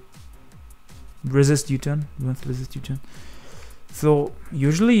stay resist U-turn. He wants to resist U-turn. So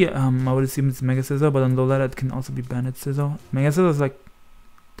usually I would assume it's Mega Scizor, but on low ladder it can also be Bandit Scizor. Mega Scizor is like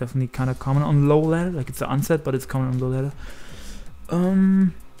definitely kind of common on low ladder, like it's an unset, but it's common on low ladder.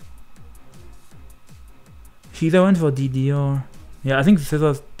 He either went for DD or yeah, I think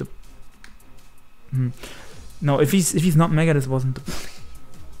Scizor is the. No, if he's not Mega, this wasn't the play.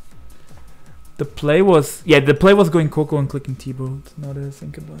 The play was the play was going Coco and clicking T-Bolt. Now that I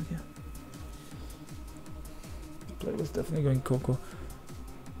think about it, yeah. Play was definitely going Coco.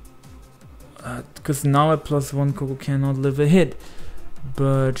 Because now at +1 Coco cannot live a hit.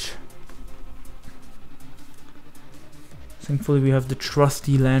 But thankfully we have the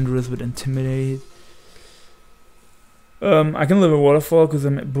trusty Landorus with Intimidate. I can live a Waterfall because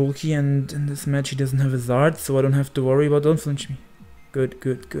I'm bulky, and in this match he doesn't have his art, so I don't have to worry about. Don't flinch me. Good,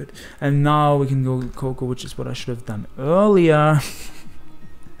 good, good. And now we can go Coco, which is what I should have done earlier.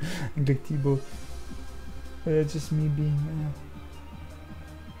 And click T-Bolt. It's just me being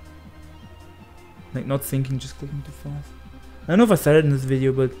like not thinking, just clicking too fast. I don't know if I said it in this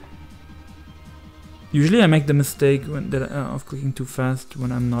video, but usually I make the mistake of clicking too fast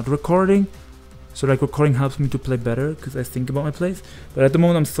when I'm not recording. So like recording helps me to play better because I think about my plays. But at the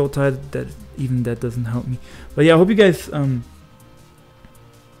moment I'm so tired that even that doesn't help me. But yeah, I hope you guys are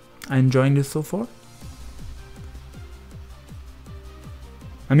enjoying this so far.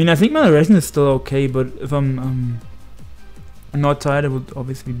 I mean, I think my narration is still okay, but if I'm not tired, it would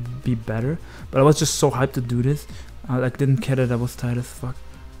obviously be better. But I was just so hyped to do this. I like didn't care that I was tired as fuck.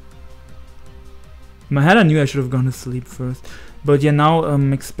 In my head I knew I should have gone to sleep first. But yeah, now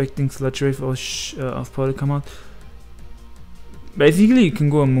I'm expecting Sludge Wave or Off-Power to come out. Basically you can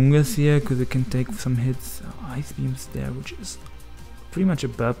go Amoonguss here because it can take some hits. Ice Beams there, which is pretty much a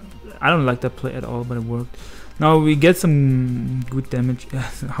bad. I don't like that play at all, but it worked. Now we get some good damage.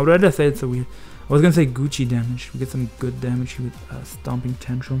 How did I say it so weird? I was gonna say Gucci damage. We get some good damage with Stomping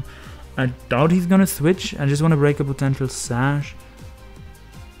Tantrum. I doubt he's gonna switch. I just want to break a potential Sash.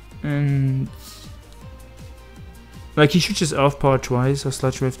 And like he should just Off-Power twice or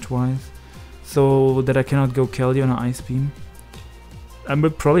Sludge Wave twice, so that I cannot go Keldeo on an Ice Beam. I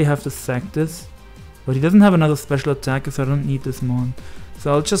would probably have to sack this, but he doesn't have another special attack, so I don't need this Mon.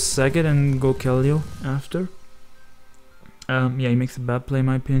 So I'll just sack it and go Keldeo after. Yeah, he makes a bad play in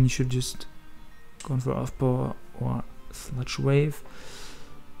my opinion. He should just go for Off-Power or Sludge Wave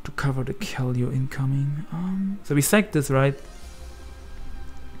to cover the Keldeo incoming. So we sack this, right?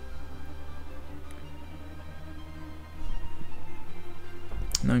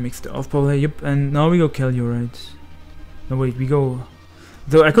 Now he makes the Off-Power, yep, and now we go Keldeo, right? No wait, we go.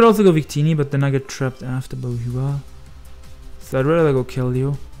 Though I could also go Victini, but then I get trapped after Bohua. So I'd rather go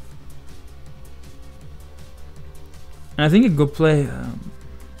Keldeo. And I think a good play.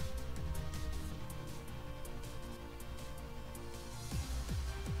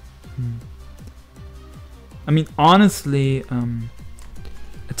 I mean, honestly,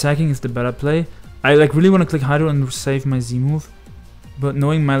 attacking is the better play. I like really want to click Hydro and save my Z move, but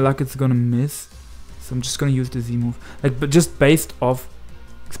knowing my luck it's gonna miss, so I'm just gonna use the Z move. Like, but just based off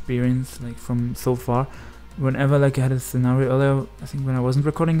experience, like from so far, whenever like I had a scenario earlier, I think when I wasn't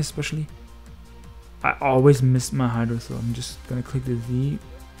recording especially, I always missed my Hydro, so I'm just gonna click the Z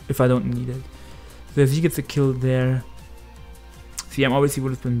if I don't need it. So if Z gets a kill there, CM obviously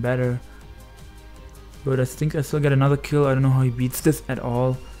would have been better, but I think I still get another kill. I don't know how he beats this at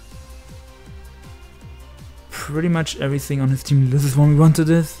all. pretty much everything on his team loses 1v1 to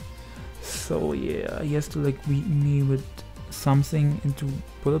this. So yeah, he has to like beat me with something into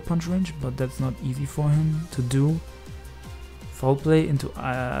bullet punch range, but that's not easy for him to do. Foul play into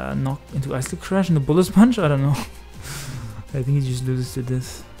knock into ice crash into bullet punch. I don't know. I think he just loses to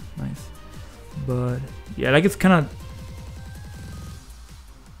this. Nice, but yeah, like it's kind of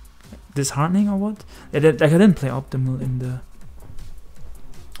disheartening or what? Like I didn't play optimal in the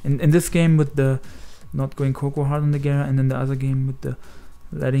in this game with the not going Coco hard on the Gera, and then the other game with the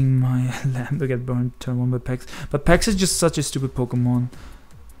letting my Lambda get burned turn 1 by Pex. But Pex is just such a stupid Pokemon.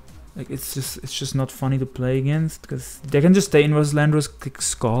 Like it's just not funny to play against, because they can just stay in versus Landorus, click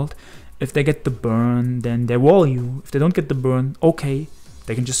Scald. If they get the burn, then they wall you. If they don't get the burn, okay,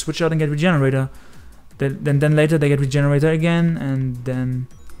 they can just switch out and get Regenerator. Then later they get Regenerator again, and then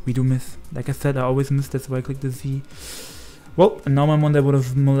we do miss. Like I said, I always miss, that's why I click the Z. Well, and now my one that would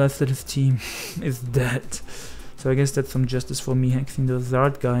have molested his team is dead. So I guess that's some justice for me hexing those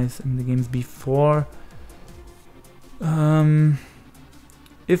Zard guys in the games before.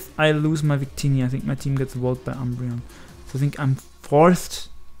 If I lose my Victini, I think my team gets walled by Umbreon. So I think I'm forced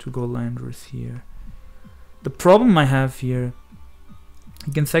to go Landorus here. The problem I have here,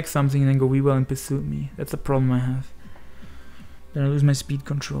 he can sack something and then go Weavile and pursue me. That's the problem I have. Then I lose my speed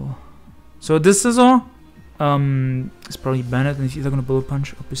control. So this Scizor is probably banned, and he's either gonna bullet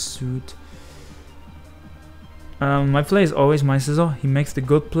punch or pursuit. My play is always my Scizor. He makes the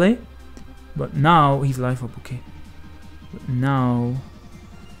good play, but now he's life up. Okay, but now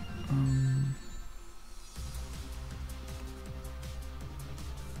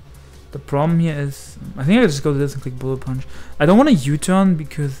the problem here is I think I just go to this and click bullet punch. I don't want a U-turn,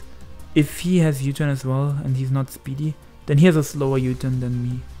 because if he has U-turn as well and he's not speedy, then he has a slower U-turn than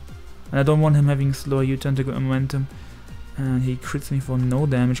me, and I don't want him having slower U-turn to get momentum, and he crits me for no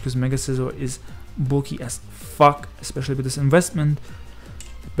damage because Mega Scizor is bulky as fuck, especially with this investment.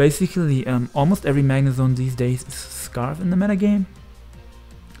 Basically, almost every Magnezone these days is Scarf in the metagame.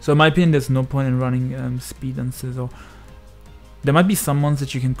 So in my opinion, there's no point in running speed on Scizor. There might be some mons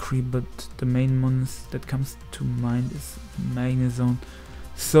that you can creep, but the main mons that comes to mind is Magnezone.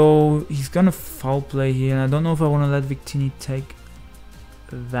 So he's gonna foul play here, and I don't know if I want to let Victini take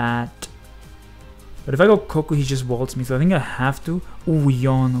that. But if I go Coco, he just walls me, so I think I have to. Ooh,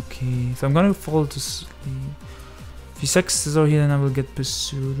 Yawn, okay. So I'm gonna fall to sleep. If he sacks Scizor here, then I will get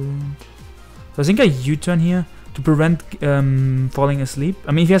pursued. So I think I U-turn here to prevent falling asleep.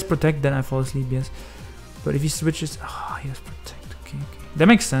 I mean, if he has Protect, then I fall asleep, yes. But if he switches... Ah, he has Protect, okay. That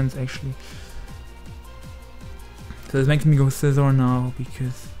makes sense, actually. So this makes me go Scizor now,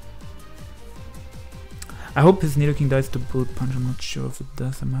 because... I hope his Nidoking dies to Bullet Punch, I'm not sure if it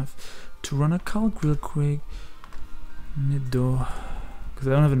does. I'm gonna have to run a calc real quick. Nido. Because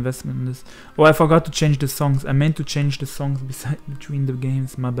I don't have investment in this. Oh, I forgot to change the songs. I meant to change the songs between the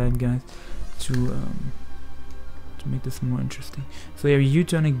games. My bad, guys. To make this more interesting. So yeah,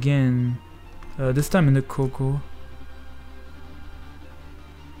 U-turn again. This time in the Coco.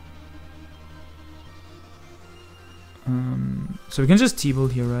 So we can just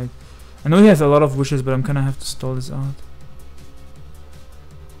T-Bolt here, right? I know he has a lot of wishes, but I'm gonna have to stall this out.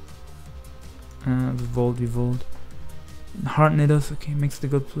 We Volt. Hard Nidos, okay, makes the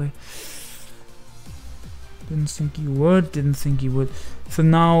good play. Didn't think he would. So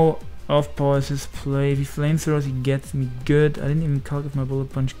now off power is his play. If he flamethrowers, he gets me good. I didn't even calc if my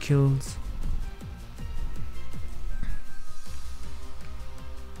bullet punch kills.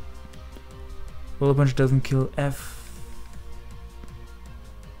 Bullet punch doesn't kill F.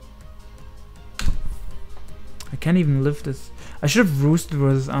 I can't even lift this. I should have roosted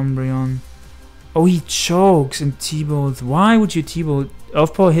versus Umbreon. Oh, he chokes and T-Bolts. Why would you T-Bolt?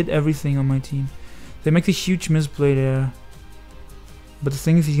 Off power hit everything on my team. They make a huge misplay there. But the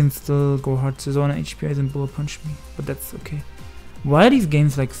thing is, he can still go hard Scizor on HPIs and bullet punch me. But that's okay. Why are these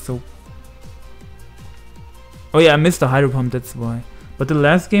games like so... Oh yeah, I missed the Hydro Pump, that's why. But the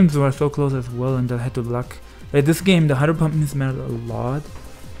last games were so close as well, and I had to luck. Like this game, the Hydro Pump mismattered a lot.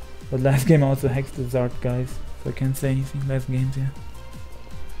 But last game I also hexed the Zard guys. So I can't say anything. Last games, yeah.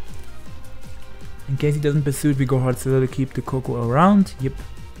 In case he doesn't pursue it, we go hard Scizor to keep the Coco around. Yep.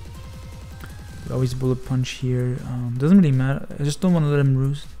 But always bullet punch here. Doesn't really matter. I just don't want to let him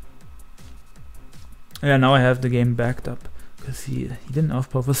roost. Yeah, now I have the game backed up. Because he didn't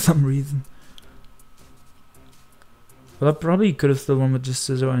off-power for some reason. Well, I probably could have still won with just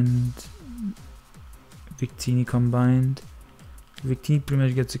Scizor and Victini combined. Victini pretty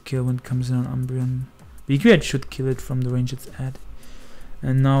much gets a kill when it comes in on Umbreon. VQH should kill it from the range it's at.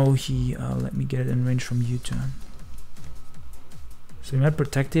 And now he let me get it in range from U-turn. So he might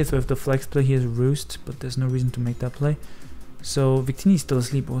protect here, so if the flex play here is roost, but there's no reason to make that play. So Victini is still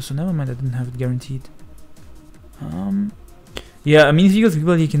asleep also, never mind, I didn't have it guaranteed. Yeah, I mean if he goes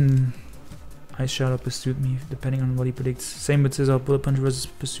people he can Ice Shot or Pursuit me, depending on what he predicts. Same with Scissor, Bullet Punch versus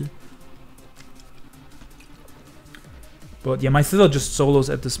Pursuit. But yeah, my Scissor just solos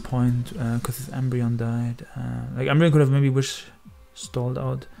at this point, because his Embryon died. Like Embryon could have maybe stalled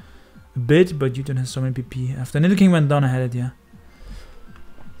out a bit, but Uton has so many PP. After Nidoking went down, I had it, yeah.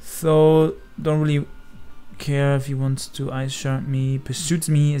 So, don't really care if he wants to Ice Shard me. Pursuits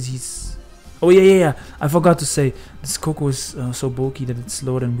me as he's... Oh yeah, I forgot to say, this Coco is so bulky that it's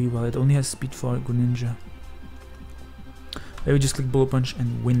slower than Weavile. It only has speed for Greninja. Maybe just click Bullet Punch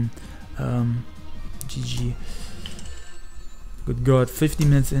and win. GG. Good god, 50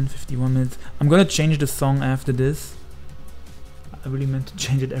 minutes in, 51 minutes. I'm gonna change the song after this. I really meant to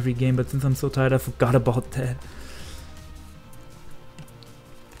change it every game, but since I'm so tired, I forgot about that.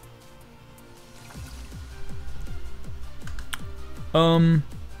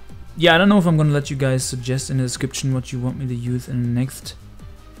 Yeah, I don't know if I'm gonna let you guys suggest in the description what you want me to use in the next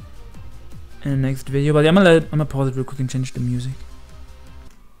video, but I'm gonna pause it real quick and change the music.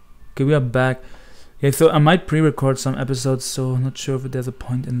 Okay, we are back. Yeah, so I might pre-record some episodes, so I'm not sure if there's a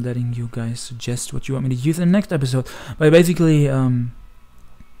point in letting you guys suggest what you want me to use in the next episode. But basically,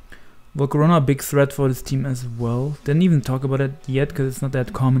 Volcarona a big threat for this team as well. Didn't even talk about it yet because it's not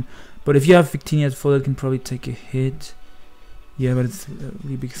that common. But if you have Victini at full, it can probably take a hit. Yeah, but it's a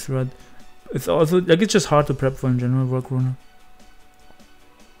really big threat. It's also like it's just hard to prep for in general, Volcarona.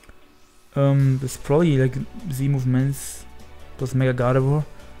 There's probably like Z movements plus Mega Gardevoir.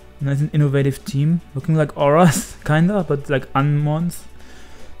 Nice and innovative team, looking like auras, kinda, but like unmons.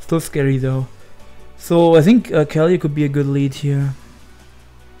 Still scary though. So I think Kelia could be a good lead here.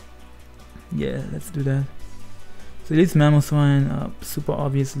 Yeah, let's do that. So this Mamoswine, super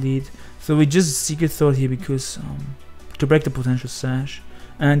obvious lead. So we just Secret Sword here because to break the potential sash,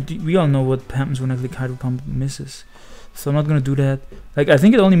 and we all know what happens when I click Hydro Pump misses. So I'm not gonna do that. Like I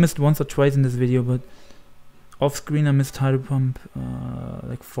think it only missed once or twice in this video, but off screen I missed Hydro Pump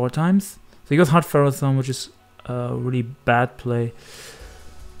like 4 times. So he goes Hard Ferrothorn, which is a really bad play.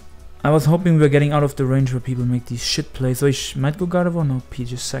 I was hoping we were getting out of the range where people make these shit plays. So he might go Gardevoir. No, P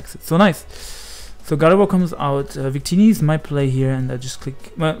just sacks it. So nice. So Gardevoir comes out. Victini is my play here, and I just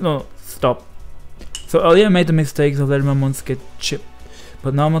click. Well, no, stop. So earlier I made the mistake of letting my mons get chipped,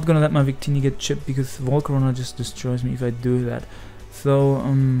 but now I'm not gonna let my Victini get chipped because Volcarona just destroys me if I do that. So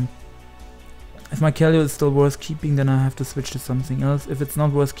if my Kelia is still worth keeping, then I have to switch to something else. If it's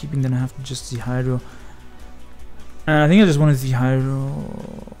not worth keeping, then I have to just see Hydro. And I think I just want to see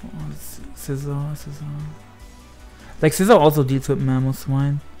Hydro. Scissor. Like Scissor also deals with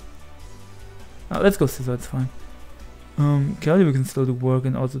Mamoswine. Let's go Scissor, it's fine. Kelia we can still do work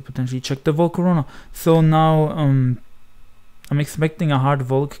and also potentially check the Volcarona. So now I'm expecting a hard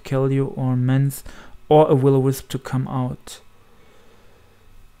Volk, Kelia or Mens or a Will-O-Wisp to come out.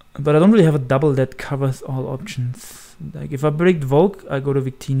 But I don't really have a double that covers all options. Like if I break Volk, I go to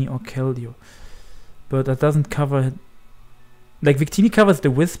Victini or Kelia. But that doesn't cover... Like Victini covers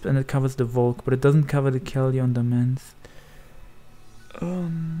the Wisp and it covers the Volk, but it doesn't cover the Kelia and the Mens.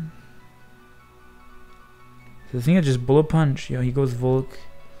 So I think I just Bullet Punch. Yeah, he goes Volk.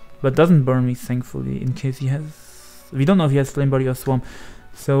 But doesn't burn me, thankfully, in case he has... We don't know if he has Flame Body or Swarm.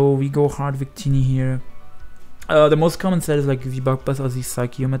 So we go hard Victini here. The most common set is like the Bug Buzz or the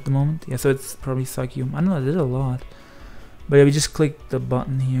Psychium at the moment. Yeah, so it's probably Psychium. I don't know, I did a lot. But yeah, we just click the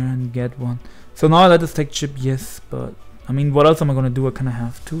button here and get one. So now I let us take chip, yes, but I mean, what else am I gonna do? I kinda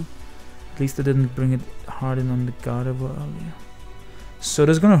have to. At least I didn't bring it hard in on the Gardevoir earlier. So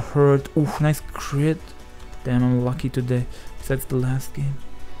that's gonna hurt. Ooh, nice crit. Damn, I'm lucky today. Besides the last game.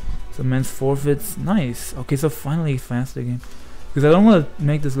 So Mens forfeits. Nice. Okay, so finally a faster game. Because I don't want to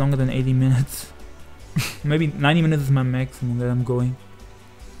make this longer than 80 minutes. Maybe 90 minutes is my maximum that I'm going.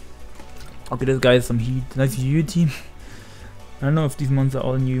 Okay, this guy has some heat. Nice UU team. I don't know if these mons are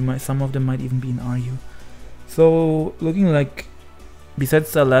all new. Some of them might even be in RU. So, looking like,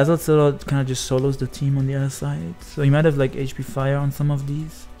 besides the Lazard, it kind of just solos the team on the other side. So, you might have like HP Fire on some of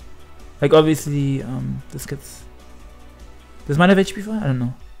these. Like, obviously, this might have HP Fire? I don't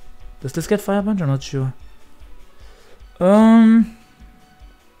know. Does this get Fire Punch? I'm not sure.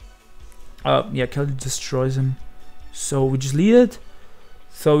 Yeah, Kelly destroys him. So we just lead it.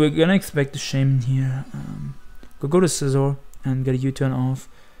 So we're gonna expect the Shaman here. Go to Scizor and get a U-turn off.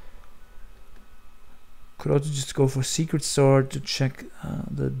 Could also just go for Secret Sword to check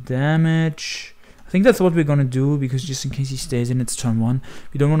the damage. I I think that's what we're gonna do, because just in case he stays in, it's turn 1.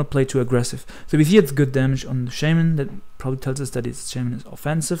 We don't want to play too aggressive. So we see it's good damage on the Shaman. That probably tells us that its Shaman is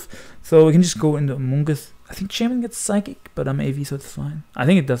offensive. So we can just go into Amoonguss. I think Shaman gets Psychic, but I'm AV, so it's fine. I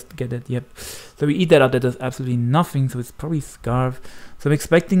think it does get it, yep. So we eat that up. That does absolutely nothing, so it's probably Scarf. So I'm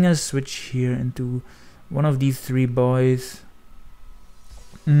expecting a switch here into one of these 3 boys.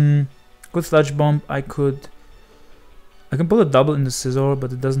 Good Sludge Bomb. I can pull a double in the Scizor,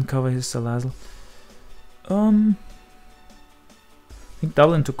 but it doesn't cover his Salazzle. I think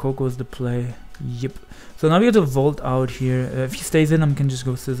double into Coco is the play. Yep. So now we have to Volt out here. If he stays in, I can just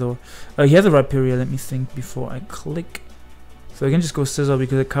go Scizor. He has a Rhyperior, let me think before I click. So I can just go Scizor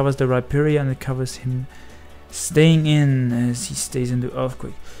because it covers the Rhyperior and it covers him staying in as he stays into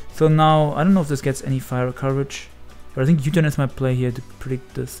Earthquake. So now, I don't know if this gets any fire coverage, but I think U-turn is my play here to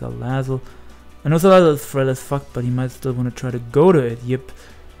predict the Salazzle. I know Salazzle is frail as fuck, but he might still want to try to go to it. Yep.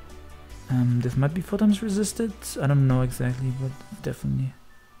 This might be 4 times resisted. I don't know exactly, but definitely.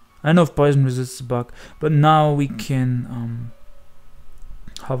 I don't know if poison resists the bug, but now we can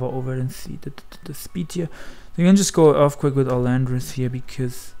hover over it and see the speed here. So we can just go Earthquake with our Landorus here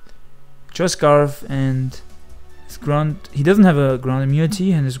because just Scarf and his ground. He doesn't have a ground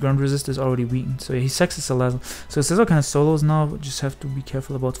immunity and his ground resist is already weakened. So he sacks his Salazzle. So Scizor kind of solos now, but just have to be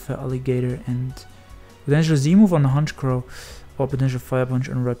careful about Fair Alligator and potential Z move on the Honchkrow. Or potential Fire Punch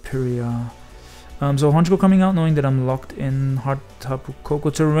on Rhyperior. So Honchkrow coming out knowing that I'm locked in Hard Tapu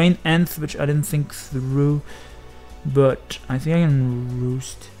Koko Terrain Nth, which I didn't think through. But I think I can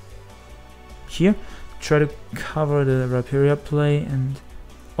Roost here. Try to cover the Rhyperior play and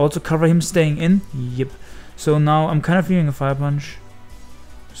also cover him staying in. Yep. So now I'm kind of feeling a Fire Punch.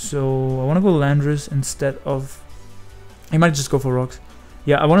 So I want to go Landorus instead of... I might just go for Rocks.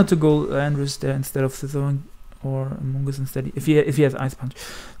 Yeah, I wanted to go Landorus there instead of Scizor or Amoonguss instead, if he has Ice Punch.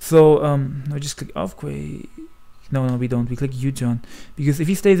 So I just click Earthquake. No, we don't. We click U-turn because if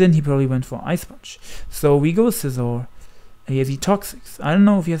he stays in, he probably went for Ice Punch. So we go Scizor. He has Toxics. I don't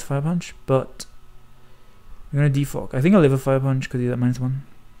know if he has Fire Punch, but we're gonna defog. I think I'll leave a Fire Punch because he's at -1.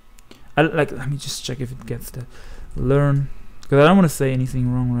 Let me just check if it gets the learn, because I don't want to say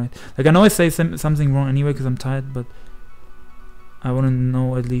anything wrong, right? Like I know I say something wrong anyway because I'm tired, but I want to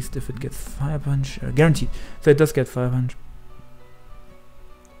know at least if it gets Fire Punch. Guaranteed. So it does get Fire Punch.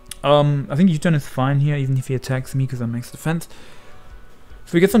 I think U-turn is fine here, even if he attacks me because I'm max defense.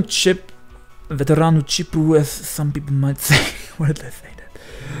 So we get some chip. Veterano Chipu, as some people might say. Why did I say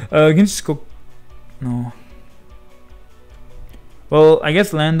that? We can just go... No. Well, I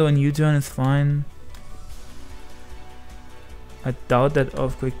guess Lando and U-turn is fine. I doubt that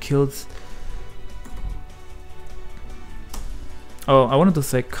Earthquake kills... Oh, I wanted to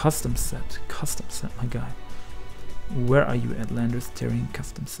say custom set. Custom set, my guy. Where are you at, Landorus Terrain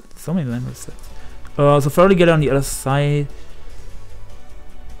custom set? So many Landorus sets. So probably get on the other side.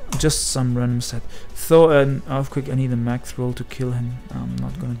 Just some random set. So an Earthquake, I need a max roll to kill him. I'm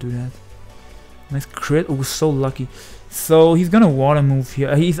not gonna do that. Nice crit. Oh, so lucky. So he's gonna water move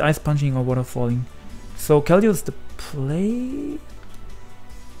here. He's ice punching or water falling. So Keldio's the play.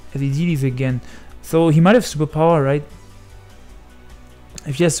 As he DDs again. So he might have superpower, right?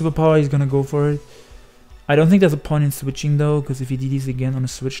 If he has superpower, he's gonna go for it. I don't think there's a point in switching though, because if he DDs again on a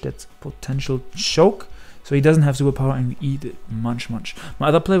switch, that's potential choke. So he doesn't have superpower and we eat it. Munch. My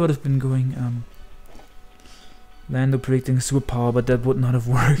other play would have been going Lando predicting superpower, but that would not have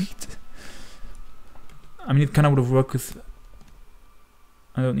worked. I mean, it kind of would have worked because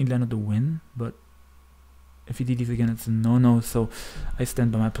I don't need Lando to win, but if he DDs again, it's a no-no, so I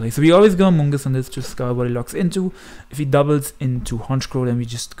stand by my play. So we always go Amoonguss on this, just scout what he locks into. If he doubles into Honchkrow, then we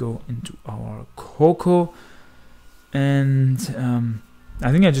just go into our Koko. And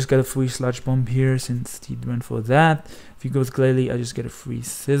I think I just get a free Sludge Bomb here since he went for that. If he goes Glalie, I just get a free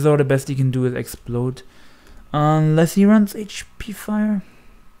Scizor. The best he can do is Explode. Unless he runs HP Fire,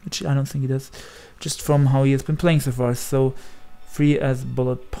 which I don't think he does, just from how he has been playing so far. So free as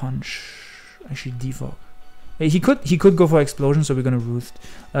Bullet Punch. Actually defog. He could go for Explosion, so we're gonna Roost.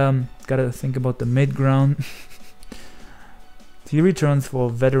 Gotta think about the mid ground. He returns for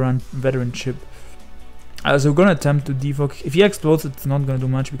veteran chip. So we're gonna attempt to defog. If he explodes, it's not gonna do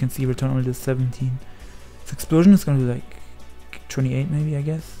much. We can see return only to 17. So Explosion is gonna do like 28 maybe, I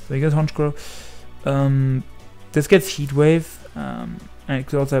guess. So he gets Honchkrow. This gets Heat Wave, and it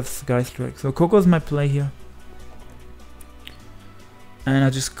could also have Sky Strike. So Coco's my play here. And I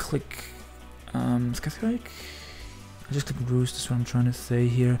just click Sky Strike. I just click Roost, is what I'm trying to say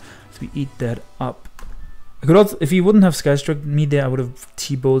here. So we eat that up. I could also, if he wouldn't have Sky Struck me there, I would have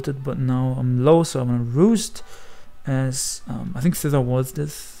T-bolted, but now I'm low, so I'm gonna Roost. As I think Scizor was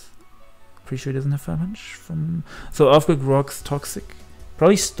this. Pretty sure he doesn't have fire punch from. So Earthquake rocks Toxic.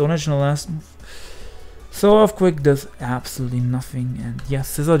 Probably Stone Edge in the last move. So Earthquake does absolutely nothing, and yeah,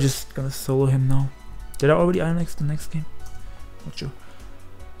 Scissor just gonna solo him now. Did I already Iron X the next game? Not sure.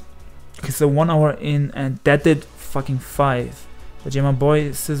 Okay, so 1 hour in, and that did fucking 5. But yeah, my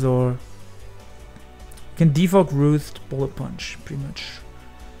boy Scissor can defog Roost, Bullet Punch, pretty much.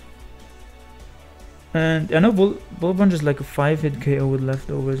 And I know Bullet Punch is like a 5-hit KO with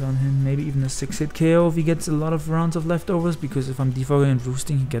leftovers on him, maybe even a 6-hit KO if he gets a lot of rounds of leftovers, because if I'm defogging and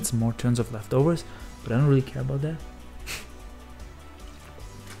roosting, he gets more turns of leftovers, but I don't really care about that.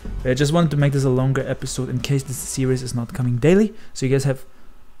 I just wanted to make this a longer episode in case this series is not coming daily, so you guys have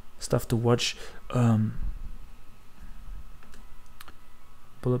stuff to watch.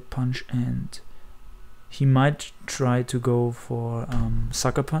 Bullet Punch, and he might try to go for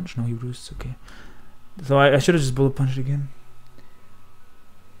Sucker Punch. No, he roosts, okay. So I should have just Bullet Punched again.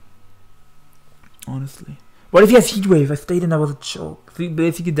 Honestly. What if he has Heat Wave? I stayed and I was a choke.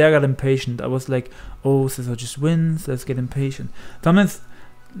 Basically there I got impatient. I was like, oh, Scissor just wins, let's get impatient. Sometimes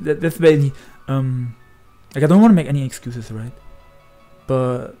that's basically like I don't want to make any excuses, right?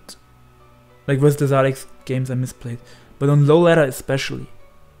 But like with the Zardex games I misplayed. But on low ladder especially,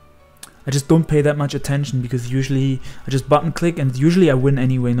 I just don't pay that much attention, because usually I just button click and usually I win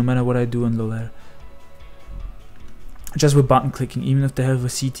anyway, no matter what I do on low ladder. Just with button clicking, even if they have a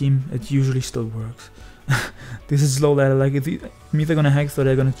C team, it usually still works. This is low ladder, like it's either gonna hex or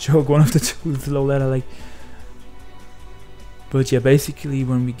they're gonna choke, one of the two is low ladder, like. But yeah, basically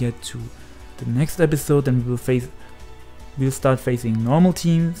when we get to the next episode, then we'll start facing normal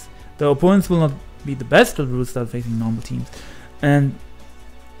teams. The opponents will not be the best, but we'll start facing normal teams. And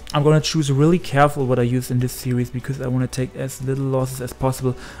I'm gonna choose really careful what I use in this series, because I wanna take as little losses as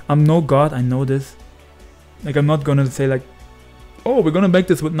possible. I'm no god, I know this. Like, I'm not gonna say like, oh, we're gonna make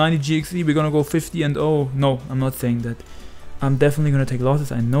this with 90 GXE, we're gonna go 50 and oh. No, I'm not saying that. I'm definitely gonna take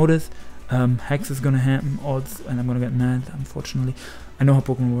losses, I know this. Hex is gonna happen, odds, and I'm gonna get mad, unfortunately. I know how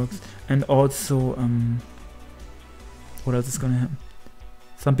Pokemon works. And also, what else is gonna happen?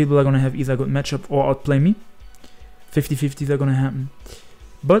 Some people are gonna have either a good matchup or outplay me. 50-50s are gonna happen.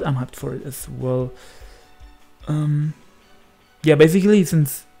 But I'm hyped for it as well. Yeah, basically,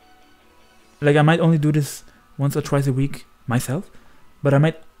 since like I might only do this once or twice a week myself, but I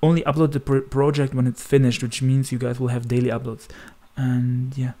might only upload the project when it's finished, which means you guys will have daily uploads.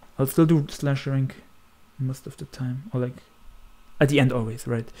 And yeah, I'll still do slash rank most of the time, or like at the end always,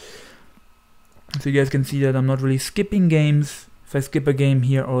 right? So you guys can see that I'm not really skipping games. If I skip a game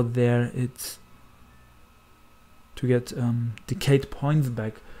here or there, it's to get decayed points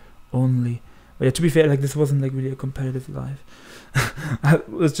back only. But yeah, to be fair, like this wasn't like really a competitive live. It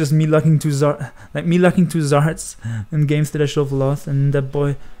was just me lucking to Zards in games that I should have lost, and that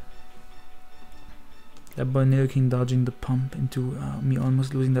boy Nail King dodging the pump into me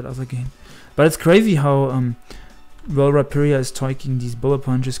almost losing that other game. But it's crazy how well Rhyperior is taking these bullet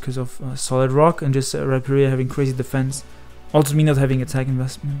punches because of Solid Rock and just Rhyperior having crazy defense. Also me not having attack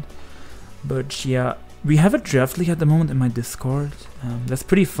investment. But yeah, we have a draft league at the moment in my Discord. That's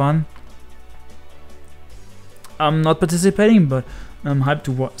pretty fun. I'm not participating, but I'm hyped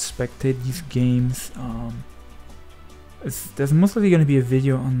to spectate these games. There's most likely going to be a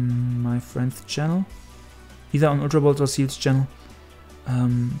video on my friend's channel, either on Ultrabolt or Seal's channel.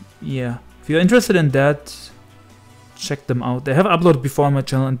 Yeah, if you're interested in that, check them out. They have uploaded before on my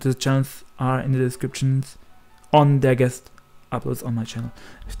channel, and the channels are in the descriptions on their guest uploads on my channel,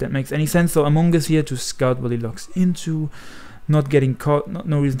 if that makes any sense. So Among Us here to scout what he locks into. Not getting caught,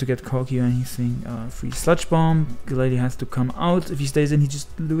 no reason to get cocky or anything. Free Sludge Bomb. Glady has to come out. If he stays in, he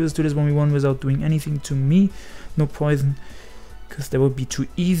just loses to this 1v1 without doing anything to me. No poison, because that would be too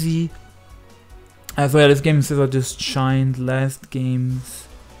easy. So yeah, this game Scissor just shined. Last games,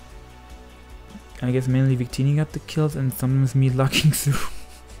 I guess mainly Victini got the kills, and sometimes me lucking through.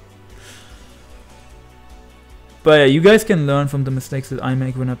 But yeah, you guys can learn from the mistakes that I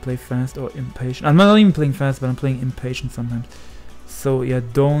make when I play fast or impatient. I'm not even playing fast, but I'm playing impatient sometimes. So yeah,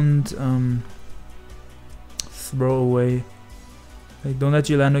 don't throw away. Like, don't let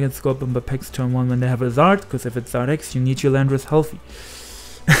your Landor get Scorpion by Pex turn 1 when they have a Zard, because if it's Zardex, you need your Landorus healthy.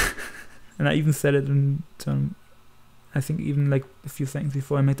 And I even said it in turn, I think even like a few seconds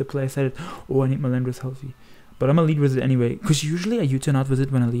before I made the play, I said it, oh, I need my Landorus healthy. But I'm gonna lead with it anyway, because usually I U-turn out with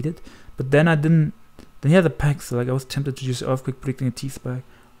it when I lead it, but then I didn't. Then he had the pack, so like I was tempted to just Earthquake predicting a T-Spike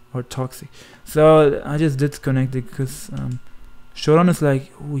or Toxic. So I just disconnected because Showdown is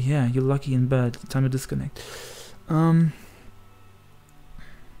like, oh yeah, you're lucky and bad, time to disconnect.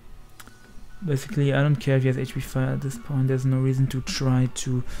 Basically, I don't care if he has HP fire at this point, there's no reason to try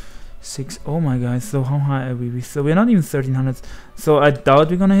to 6. Oh my god, so how high are we? So we're not even 1300s. So I doubt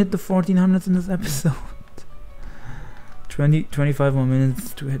we're gonna hit the 1400s in this episode. 25 more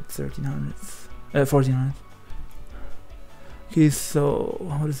minutes to hit 1300s. 1400s. Okay, so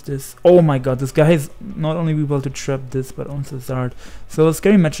what is this? Oh my god, this guy is not only able to trap this, but also Zard. So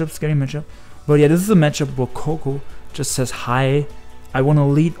scary matchup. But yeah, this is a matchup where Coco just says hi. I want to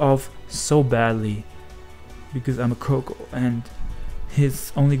lead off so badly because I'm a Coco and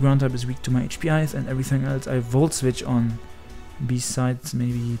his only ground type is weak to my HPIs, and everything else I volt switch on besides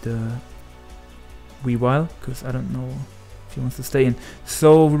maybe the Weavile, because I don't know if he wants to stay in.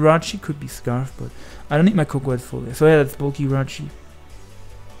 So Rachi could be Scarf, but I don't need my Coco at full. So yeah, that's bulky Rachi.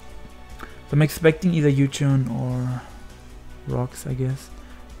 So I'm expecting either U-turn or rocks, I guess.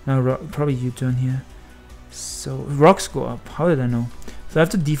 No, probably U-turn here. So rocks go up. How did I know? So I have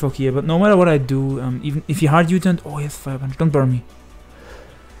to defog here, but no matter what I do, even if he hard U-turned, oh yes, fire punch. Don't burn me.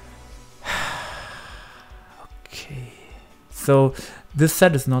 Okay. So this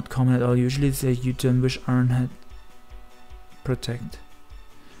set is not common at all. Usually it's a U-turn, Wish, Iron Head, Protect.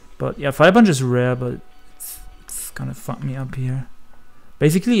 But yeah, fire punch is rare, but it's gonna fuck me up here.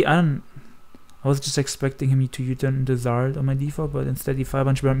 Basically, I was just expecting him to U-turn into Zard on my default, but instead he fire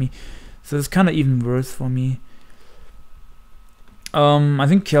punch burned me. So it's kind of even worse for me. I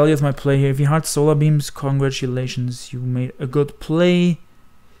think Kelly is my play here. If he hard solar beams, congratulations, you made a good play.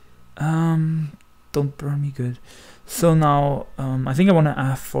 Don't burn me good. So now, I think I want to.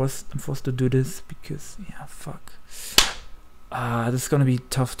 I'm forced to do this because yeah, fuck. This is gonna be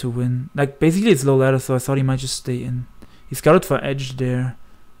tough to win. Like basically it's low ladder, so I thought he might just stay in. He scouted for edge there.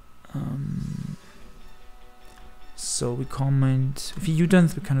 So we Calm Mind. If he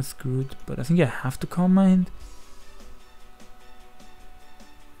U-turns, we're kind of screwed. But I think I have to Calm Mind.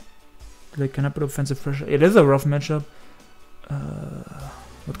 Like, can I put offensive pressure? It is a rough matchup.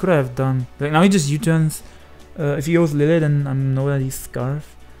 What could I have done? Like now he just U-turns. If he goes Lily, then I know that he's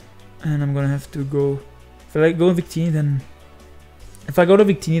Scarf, and I'm gonna have to go. If I go Victini, then if I go to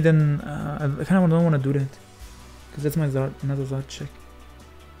Victini, then I kind of don't want to do that because that's my Zard, another Zard check.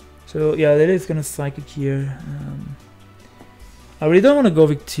 So yeah, Lily is gonna Psychic here. I really don't want to go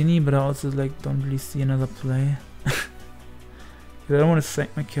Victini, but I also like don't really see another play. I don't want to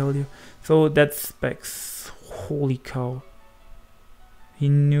sack my Keldeo. So that's Specs. Holy cow. He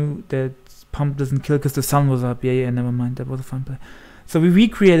knew that Pump doesn't kill because the sun was up. Yeah, never mind. That was a fun play. So we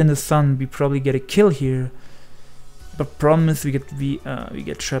recreate in the sun. We probably get a kill here. But problem is we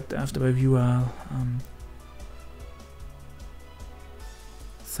get trapped after by Weavile.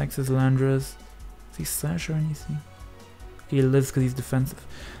 Sacks his Landras. Is he Slash or anything? Okay, he lives because he's defensive.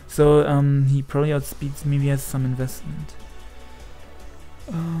 So he probably outspeeds me. He has some investment.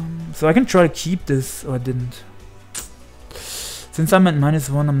 So I can try to keep this, or I didn't. Since I'm at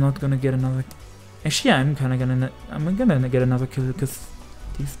 -1, I'm not gonna get another. Actually, I'm gonna get another kill because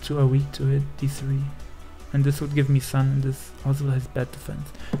these two are weak to it. These three, and this would give me Sun, and this also has bad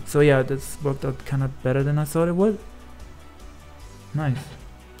defense. So yeah, this worked out kind of better than I thought it would. Nice.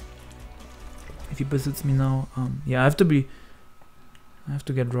 If he pursues me now, yeah, I have to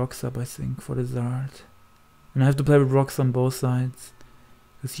get rocks up, I think, for the Zard, and I have to play with rocks on both sides.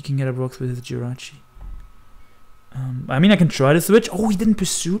 Because he can get up rocks with his Jirachi. I mean, I can try to switch. Oh, he didn't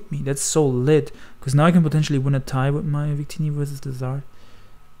pursue me. That's so lit. Because now I can potentially win a tie with my Victini versus the Zard.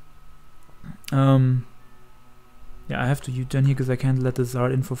 Yeah, I have to U-turn here because I can't let the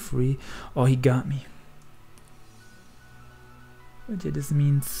Zard in for free. Oh, he got me. But yeah, this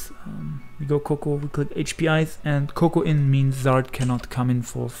means we go Coco, we click HPIs, and Coco in means Zard cannot come in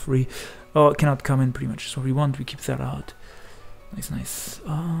for free. Or cannot come in pretty much. So we keep that out. Nice.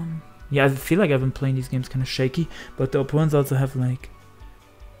 Yeah, I feel like I've been playing these games kind of shaky, but the opponents also have like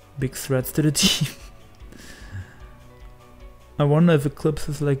big threats to the team. I wonder if Eclipse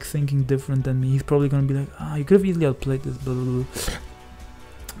is like thinking different than me. He's probably gonna be like, you could have easily outplayed this, blah, blah, blah.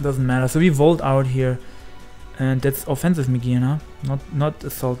 Doesn't matter. So we Volt out here, and that's offensive Migina, not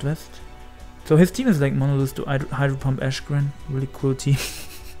Assault Vest. So his team is like Monolith to Hydro Pump Ashgren. Really cool team.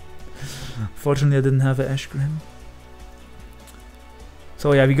 Fortunately, I didn't have an Ashgren.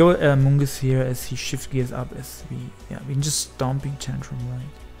 So yeah, we go Mungus here as he shift gears up as we can just stomping tantrum,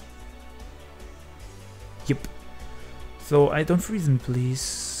 right? Yep. So I don't freeze him,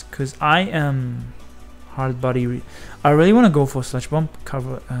 please, cause I am hard body. I really want to go for Sludge Bomb,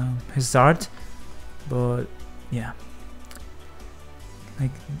 cover his Zard, but yeah, like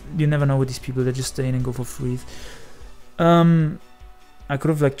you never know with these people. They just stay in and go for freeze. I could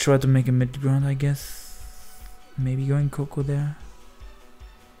have like tried to make a mid ground, I guess. Maybe going Coco there.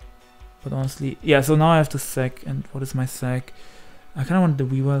 But honestly, yeah, so now I have to sack, and what is my sack? I kind of want the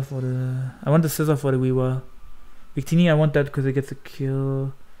Weavile for the... I want the Scissor for the Weavile. Victini, I want that because it gets a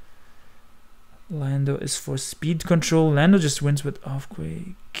kill. Lando is for speed control. Lando just wins with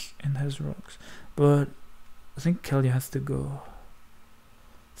Earthquake and has rocks. But I think Kelia has to go.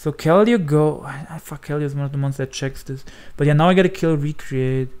 So Kelia go... fuck, Kelia is one of the ones that checks this. But yeah, now I gotta kill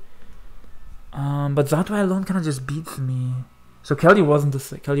Recreate. But Zatwai alone kind of just beats me. So Kelia wasn't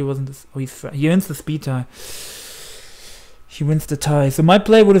this. Oh, he wins the speed tie. He wins the tie. So my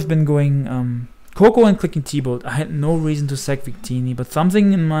play would have been going Coco and clicking T-Bolt. I had no reason to sack Victini, but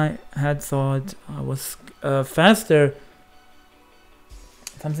something in my head thought I was faster.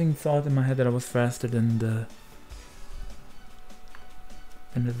 Something thought in my head that I was faster than the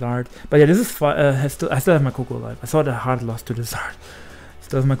Zard. But yeah, this is I still have my Coco alive. I thought a hard loss to the Zard.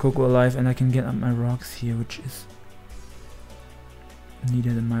 Still have my Coco alive, and I can get up my rocks here, which is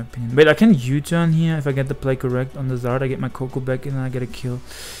needed in my opinion. Wait, I can U-turn here if I get the play correct on the Zard. I get my Coco back in and I get a kill.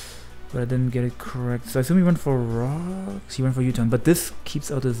 But I didn't get it correct. So I assume he went for rocks. He went for U-turn. But this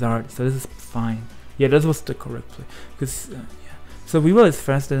keeps out the Zard. So this is fine. Yeah, that was the correct play. Because, yeah. So Weavile is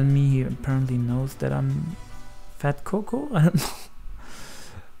faster than me. He apparently knows that I'm Fat Coco. I don't know.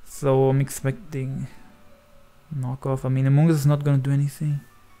 So I'm expecting knockoff. I mean, Among Us is not going to do anything.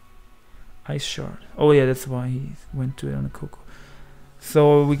 Ice Shard. Oh yeah, that's why he went to it on the Coco.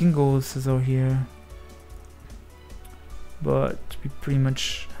 So we can go Scissor here, but we pretty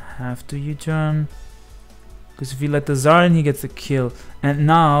much have to U-turn, because if we let the Zard in, he gets a kill, and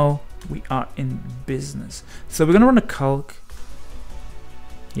now we are in business. So we're gonna run a Calc.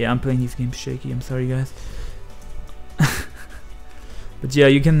 Yeah, I'm playing these games shaky, I'm sorry guys. But yeah,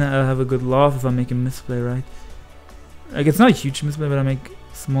 you can have a good laugh if I make a misplay, right? Like, it's not a huge misplay, but I make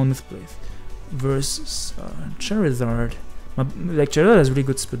small misplays. Versus Charizard. Like, Charizard has really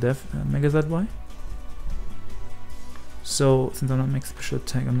good speed def. Mega ZY. So, since I'm not making special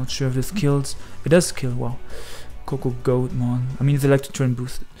attack, I'm not sure if this kills. It does kill, wow. Coco Goat Mon. I mean, it's electric turn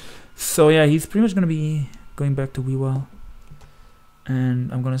boosted. So, yeah, he's pretty much gonna be going back to Weavile.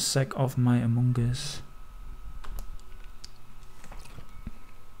 And I'm gonna sack off my Among Us.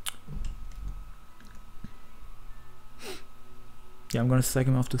 Yeah, I'm gonna sack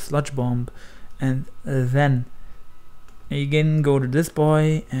him off to Sludge Bomb. And then again go to this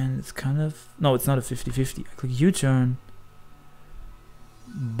boy, and it's kind of... No, it's not a 50-50. I click U-turn.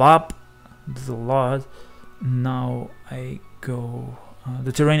 Bop. There's a lot. Now I go...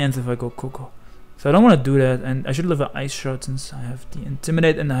 the terrain ends if I go Coco. So I don't want to do that, and I should live an Ice Shard since I have the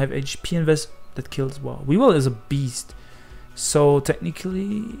Intimidate and I have HP Invest that kills. Wow. Weavile is a beast. So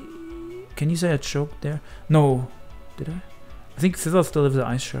technically... Can you say I choked there? No. Did I? I think Scissor still lives the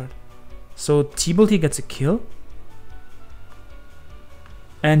Ice Shard. So T-Bolt here gets a kill.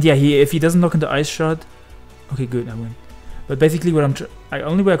 And yeah, if he doesn't knock into Ice Shard, okay, good, I win. But basically, what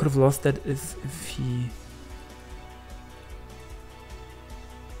only way I could have lost that is if he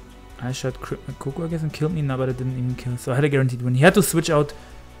Ice Shard crit my Coco, I guess, and killed me. No, but it didn't even kill. So I had a guaranteed win. He had to switch out,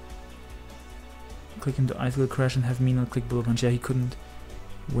 click into Ice Will Crash, and have me not click Bullet Punch. Yeah, he couldn't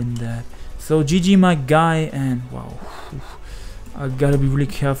win that. So GG, my guy, and wow. I gotta be really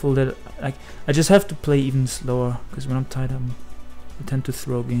careful that I just have to play even slower, because when I'm tired I tend to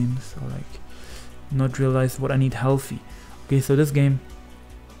throw games, or like not realize what I need healthy. Okay, so this game,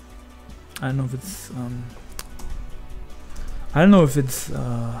 I don't know if it's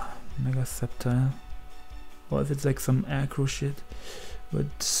Mega Sceptile, or if it's like some acro shit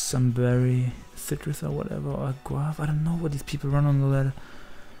with some berry, citrus or whatever, or guava. I don't know what these people run on the ladder,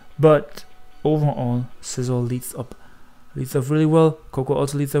 but overall Scissor leads up really well. Coco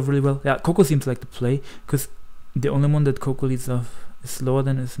also leads off really well. Yeah, Coco seems like the play, because the only one that Coco leads off is slower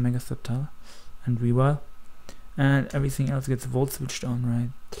than is Mega Sceptile and Weavile, and everything else gets volt switched on, right?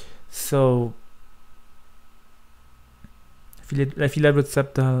 So if you led with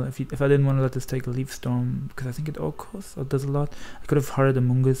Sceptile, if I didn't want to let this take a Leaf Storm, because I think it all costs or does a lot, I could have hired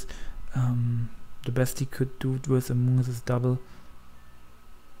Among Us. The best he could do with Among Us is double,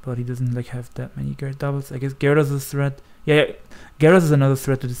 but he doesn't like have that many Gyarados doubles. I guess Gyarados is a threat. Yeah, Gyarados is another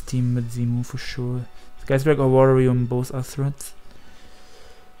threat to this team with Zimu for sure. Skystrike or Waterium both are threats.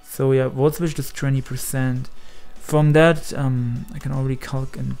 So yeah, Volt Switch does 20%. From that, I can already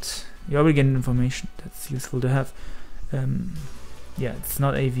calc, and you already get information that's useful to have. Yeah, it's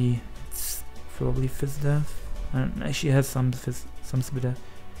not AV, it's probably Fizdef. Actually, it has some Spidef.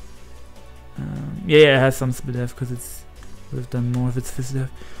 Yeah, it has some Spidef, because it's would have done more if it's Fizdef.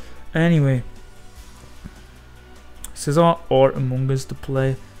 Anyway, Scissor or Among Us to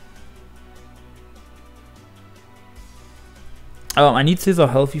play. I need Scissor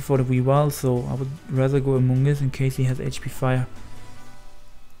healthy for the Weavile, so I would rather go Among Us in case he has HP Fire.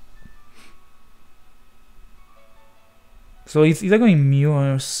 So he's either going Mew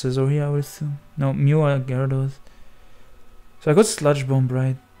or Scizor here, I would assume. No, Mew or Gyarados. So I got Sludge Bomb,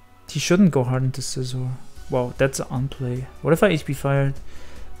 right? He shouldn't go hard into Scizor. Wow, that's an unplay. What if I HP fired?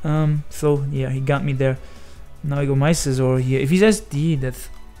 So yeah, he got me there. Now I go my Scizor here. If he's SD, that's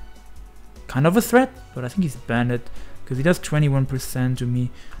kind of a threat, but I think he's banded because he does 21% to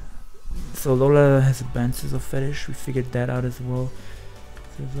me. So Lola has a banned Scizor fetish. We figured that out as well.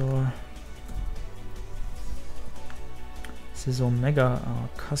 Scizor Mega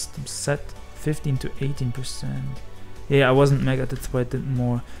custom set 15 to 18%. Yeah, I wasn't Mega, that's why I did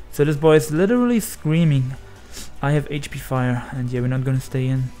more. So this boy is literally screaming, I have HP Fire, and yeah, we're not gonna stay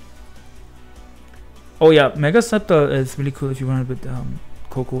in. Oh yeah, Mega Scepter is really cool if you run it with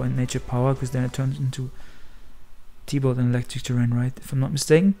Coco and Nature Power, because then it turns into T-Bolt and Electric Terrain, right? If I'm not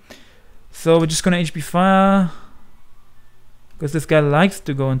mistaken. So we're just gonna HP Fire, because this guy likes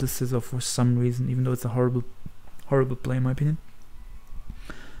to go into Scizor for some reason, even though it's a horrible play in my opinion.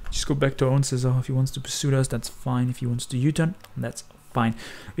 Just go back to our own Scizor. If he wants to pursue us, that's fine. If he wants to U-turn, that's fine.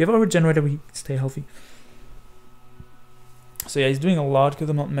 We have our Regenerator, we stay healthy. So yeah, he's doing a lot because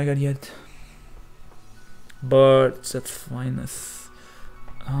I'm not Mega yet. But that's fine. It's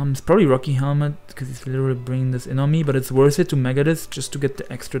probably Rocky Helmet because he's literally bringing this in on me, but it's worth it to Mega this just to get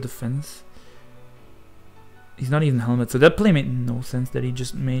the extra defense. He's not even Helmet, so that play made no sense that he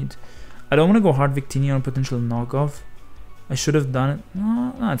just made. I don't want to go hard Victini on a potential knockoff. I should have done it.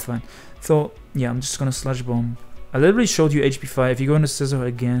 No, it's fine. So yeah, I'm just gonna Sludge Bomb. I literally showed you HP 5. If you go into Scizor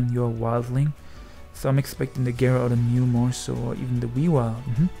again, you're a Wildling. So I'm expecting the Gyara or the Mew more so, or even the Weavile.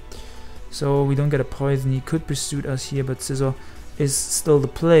 So we don't get a poison. He could pursue us here, but Scizor is still the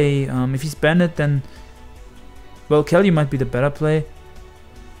play. If he's Bandit, then well, Kelly might be the better play.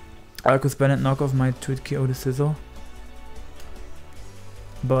 Arcus Bandit knockoff might tweet KO the Scizor.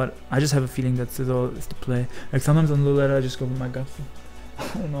 But I just have a feeling that Scizor is the play. Like sometimes on low ladder I just go with my gut. I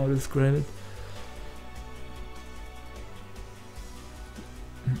don't know how to describe it.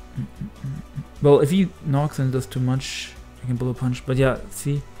 Well, if he knocks and does too much, I can Bullet Punch. But yeah,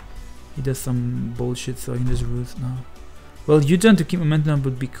 see, he does some bullshit, so I can just Roost now. Well, U-turn to keep momentum up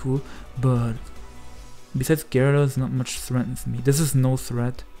would be cool, but besides Gyarados, not much threatens me. This is no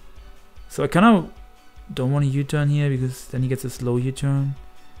threat, so I kind of don't want to U-turn here because then he gets a slow U-turn.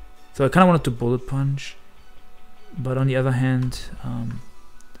 So I kind of wanted to Bullet Punch, but on the other hand,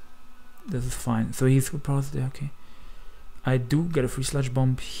 this is fine. So he's probably there. Okay, I do get a free Sludge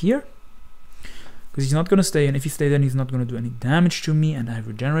Bomb here because he's not gonna stay, and if he stays, then he's not gonna do any damage to me. And I have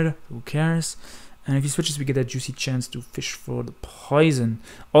Regenerator. Who cares? And if he switches, we get that juicy chance to fish for the poison.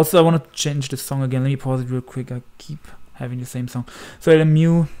 Also, I want to change the song again. Let me pause it real quick. I keep having the same song. So the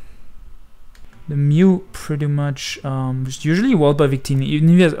Mew pretty much is usually walled by Victini. Even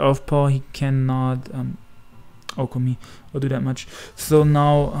if he has Earth Power, he cannot Oko me or do that much. So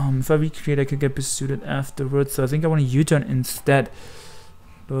now if I recreate, I could get pursued afterwards. So I think I want to U-turn instead.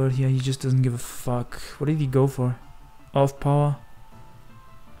 But yeah, he just doesn't give a fuck. What did he go for? Earth Power?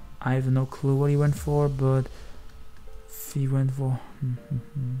 I have no clue what he went for, but if he went for...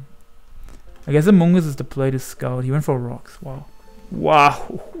 I guess Among Us is the play to scout. He went for Rocks. Wow.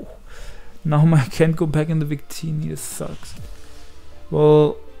 Wow. Now I can't go back in the Victini. This sucks.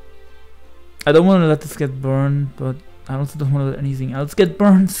 Well, I don't want to let this get burned, but I also don't want to let anything else get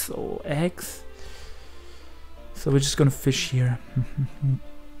burned. So X. So we're just gonna fish here.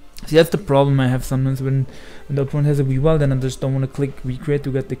 See, that's the problem I have sometimes when the opponent has a Weavile, then I just don't want to click recreate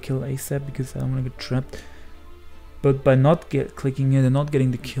to get the kill ASAP because I don't want to get trapped. But by not clicking it and not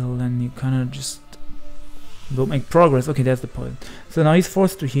getting the kill, then you kind of just don't make progress. Okay, that's the point. So now he's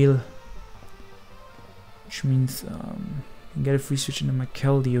forced to heal, which means I can get a free switch into my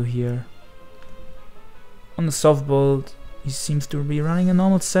Keldeo here. On the Softbolt, he seems to be running a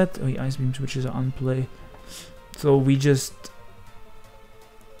normal set. Oh, he Ice Beam switches are unplay. So we just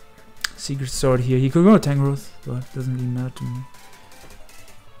Secret Sword here. He could go to Tangrowth, but it doesn't really matter to me.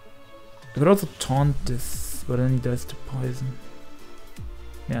 I could also taunt this, but then he dies to poison.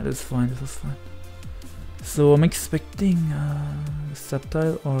 Yeah, that's fine. This is fine. So I'm expecting the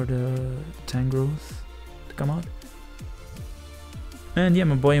Sceptile or the Tangrowth to come out. And yeah,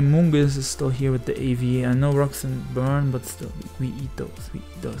 my boy Mungus is still here with the AV. I know Rocks and Burn, but still, we eat those. We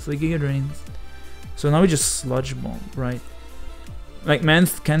eat those. Like Giga Drains. So now we just Sludge Bomb, right? Like,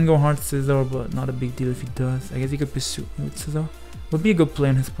 Mans can go hard Scizor, but not a big deal if he does. I guess he could pursue me with Scizor. Would be a good play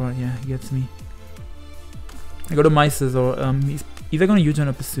on his part, yeah, he gets me. I go to my Scizor. He's either gonna U-turn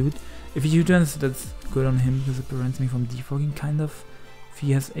or pursuit. If he U-turns, that's good on him because it prevents me from defogging, kind of. If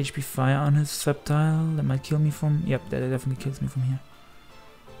he has HP Fire on his Sceptile, that might kill me from... Yep, that definitely kills me from here.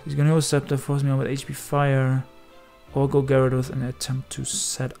 So he's gonna go Sceptile, force me on with HP Fire. or go Gyarados and attempt to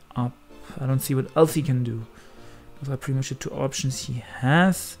set up. I don't see what else he can do. Those are pretty much the 2 options he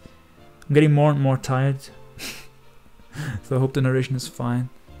has. I'm getting more and more tired. So I hope the narration is fine.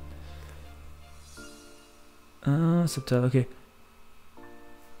 Subtle, okay.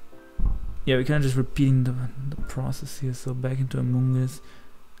 Yeah, we're kind of just repeating the process here. So back into Amoonguss.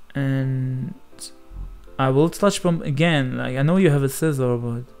 And I will Sludge Bomb again. Like, I know you have a Scizor,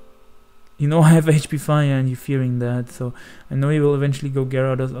 but you know I have HP Fire and you're fearing that. So I know you will eventually go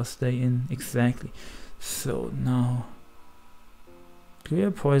Gyarados or stay in. Exactly. So now... Do we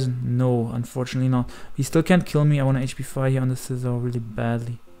have poison? No, unfortunately not. He still can't kill me. I want to HP Fire here on the Scizor really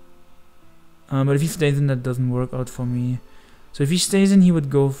badly. But if he stays in, that doesn't work out for me. So if he stays in, he would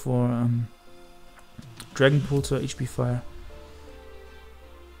go for Dragon Pulse or HP Fire.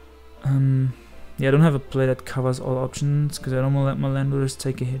 Yeah, I don't have a play that covers all options because I don't want to let my Landorus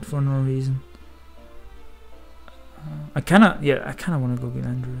take a hit for no reason. I kinda want to go get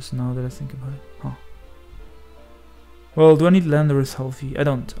Landorus now that I think about it. Huh. Well, do I need Landorus healthy? I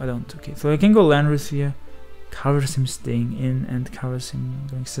don't. Okay, so I can go Landorus here. Covers him staying in and covers him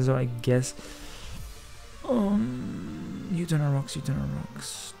going Scizor, I guess. U-turn or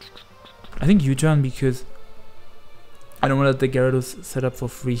rocks. I think U-turn because I don't want to let the Gyarados set up for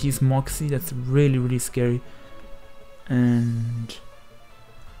free. He's Moxie, that's really, really scary. And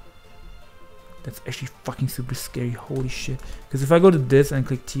that's actually fucking super scary, holy shit. Because if I go to this and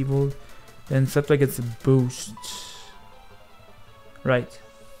click T-Bolt, then Scepter gets a boost. Right.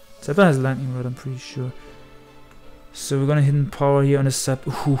 Scepter has Lightning Rod, I'm pretty sure. So we're gonna Hidden Power here on the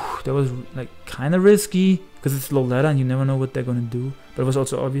Scepter. That was like kind of risky because it's low ladder and you never know what they're gonna do. But it was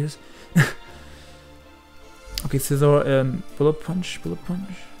also obvious. Okay, Scizor, Bullet Punch.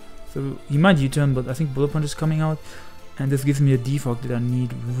 So he might U-turn, but I think Bullet Punch is coming out, and this gives me a defog that I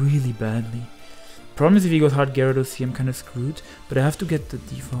need really badly. Problem is if he goes hard Gyarados here, I'm kind of screwed. But I have to get the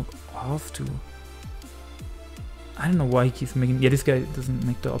defog off too. I don't know why he keeps making... Yeah, this guy doesn't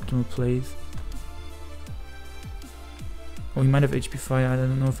make the optimal plays. Oh, he might have HP Fire. I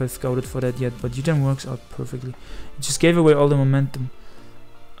don't know if I scouted for that yet, but U-turn works out perfectly. It just gave away all the momentum.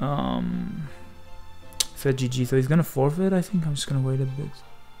 Said GG, so he's gonna forfeit, I think. I'm just gonna wait a bit.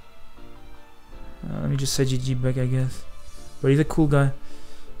 Let me just say GG back, I guess. But he's a cool guy.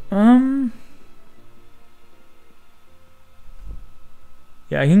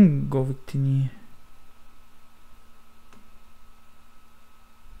 Yeah, I can go Victini.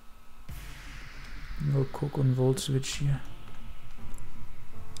 Go Coco and Volt switch here.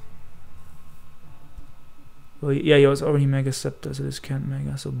 Well, yeah, he was already Mega Scepter, so this can't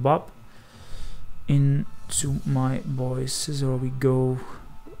Mega. So Bob. Into my boy Scizor we go.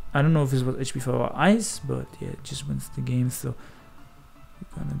 I don't know if this was HP Fire or Ice, but yeah, it just wins the game. So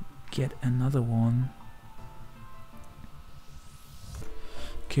we're gonna get another one.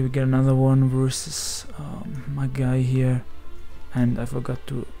 Okay, we get another one versus my guy here, and I forgot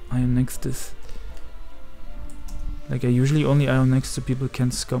to Ion Next this. Like I usually only Ion Next so people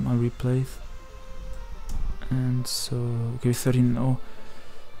can't scout my replays. And so okay, 13-0.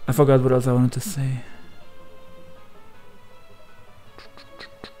 I forgot what else I wanted to say.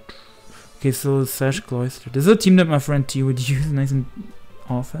 Okay, so Sash Cloyster. This is a team that my friend T would use. Nice in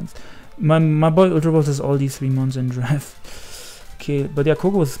offense. My boy Ultra Balls has all these 3 mons in draft. Okay, but yeah,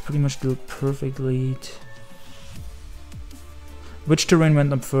 Coco was pretty much the perfect lead. Which terrain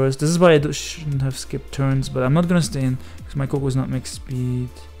went up first? This is why I shouldn't have skipped turns, but I'm not gonna stay in because my Coco is not max speed.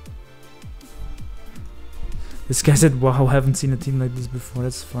 This guy said, wow, I haven't seen a team like this before.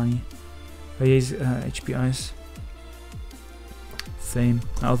 That's funny. Oh, yeah, he's HP Ice. Same.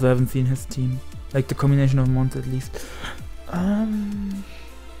 I also haven't seen his team. Like the combination of mons at least. Yeah,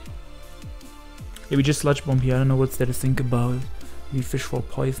 we just Sludge Bomb here. I don't know what's there to think about. We fish for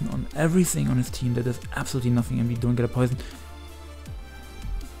poison on everything on his team that does absolutely nothing and we don't get a poison.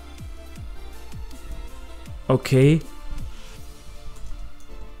 Okay.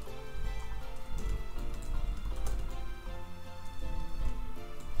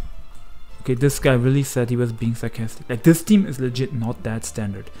 Okay, this guy really said he was being sarcastic. Like, this team is legit not that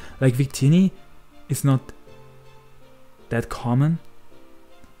standard. Like, Victini is not that common.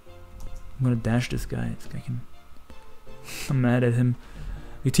 I'm gonna dash this guy. It's like I'm mad at him.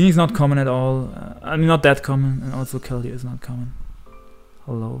 Victini is not common at all. I mean, not that common. And also Keldeo is not common.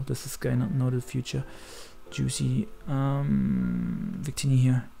 Hello, does this guy not know the future? Juicy. Victini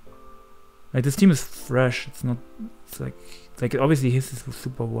here. Like, this team is fresh. It's not... It's like obviously his is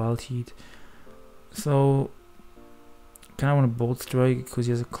super wild heat. So kinda wanna Bolt Strike because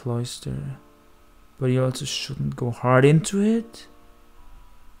he has a Cloyster. But he also shouldn't go hard into it.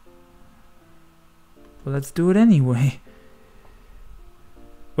 Well, let's do it anyway.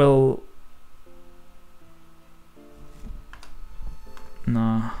 Well...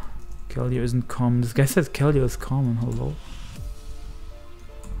 Nah. Keldeo isn't common. This guy says Keldeo is common. Hello?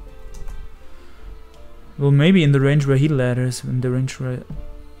 Well, maybe in the range where he ladders. In the range where...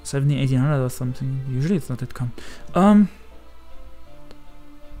 17, 1800 or something. Usually it's not that common.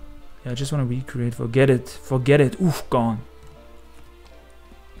 Yeah, I just want to recreate. Forget it. Forget it. Oof, gone.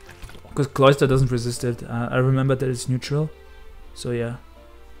 Because Cloister doesn't resist it. I remember that it's neutral. So yeah.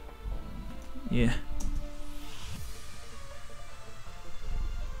 Yeah.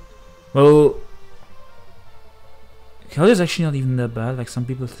 Well... Keldeo is actually not even that bad. Like some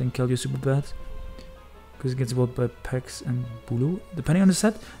people think Keldeo is super bad. Because it gets walled by Pax and Bulu, depending on the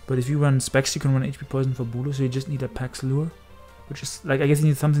set. But if you run Specs, you can run HP Poison for Bulu, so you just need a Pax lure. Which is, like, I guess you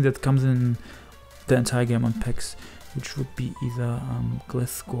need something that comes in the entire game on Pax. Which would be either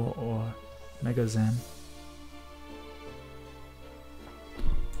Gliscor or Megazan.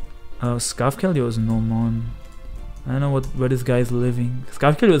 Scarf Keldeo is no mon. I don't know where this guy is living.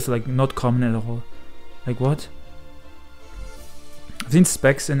 Scarf Keldeo is like not common at all. Like what? I've seen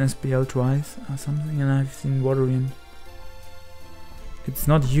Specs in SPL twice or something, and I've seen Waterian. It's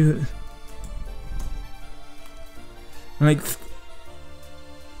not you. Like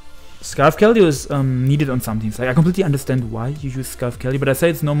Scarf Keldeo is needed on some teams. Like I completely understand why you use Scarf Keldeo, but I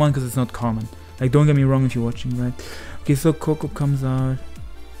say it's no mon because it's not common. Like don't get me wrong if you're watching, right? Okay, so Coco comes out.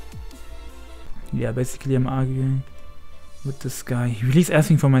 Yeah, basically I'm arguing with this guy. He really is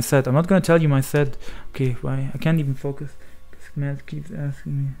asking for my set. I'm not gonna tell you my set. Okay, why? I can't even focus. Matt keeps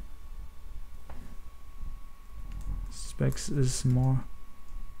asking me. Specs is more.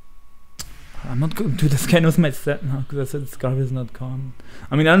 I'm not going to do this. Guy knows my set now because I said Scarf is not common.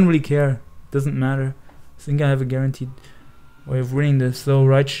 I mean, I don't really care. Doesn't matter. I think I have a guaranteed way of winning this. So,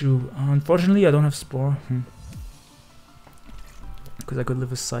 Raichu. Unfortunately, I don't have Spore. Because I could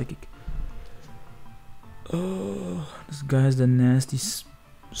live a Psychic. Oh, this guy is the nasty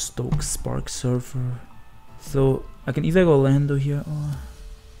Stoke Spark Surfer. So, I can either go Lando here or...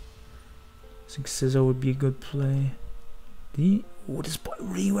 I think Scissor would be a good play. Oh, this boy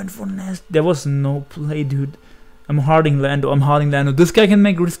really went for Nest. There was no play, dude. I'm harding Lando. This guy can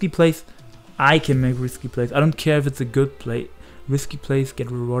make risky plays. I can make risky plays. I don't care if it's a good play. Risky plays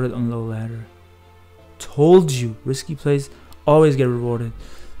get rewarded on low ladder. Told you. Risky plays always get rewarded.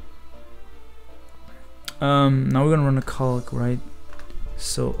 Now we're gonna run a Calc, right?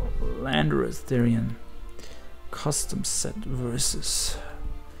 So, Landorus, Therian. Custom set versus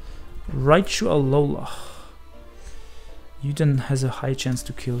Raichu Alola. Uten has a high chance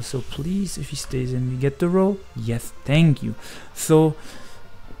to kill, so please, if he stays in, we get the roll. Yes, thank you. So,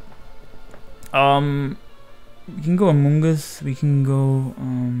 we can go Amoonguss. We can go.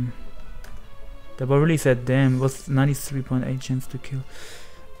 The boy really said, "Damn, it was 93.8 chance to kill."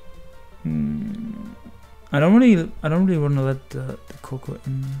 I don't really want to let the Coco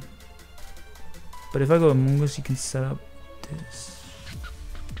in. But if I go Amoonguss, you can set up this.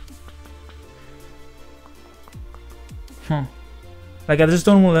 Like I just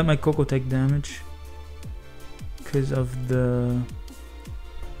don't want to let my Coco take damage because of the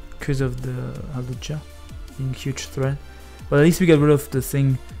Halucha being a huge threat. But at least we get rid of the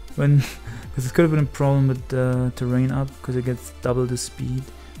thing when because it could have been a problem with the terrain up because it gets double the speed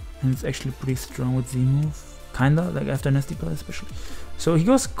and it's actually pretty strong with Z move. Kinda like after Nasty Play especially. So he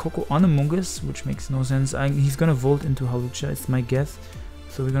goes Coco on Amoonguss, which makes no sense. He's gonna Volt into Halucha, it's my guess.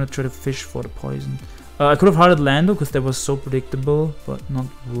 So we're gonna try to fish for the poison. I could have hearted Lando because that was so predictable, but not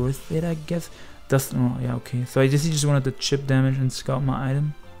worth it, I guess. Oh, yeah, okay. So I just wanted to chip damage and scout my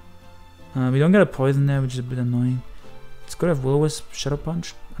item. We don't get a poison there, which is a bit annoying. It's good to have Will-O-Wisp, Shadow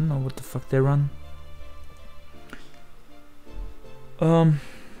Punch. I don't know what the fuck they run.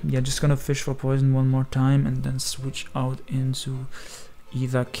 Yeah, just gonna fish for poison one more time and then switch out into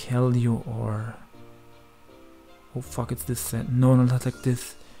either Keldeo or... Oh fuck, it's this set. No, not like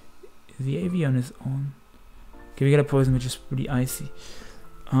this. The AV on his own. Okay, we get a poison which is pretty icy.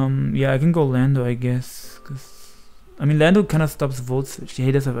 Yeah, I can go Lando, I guess. Cause I mean, Lando kind of stops Volt Switch.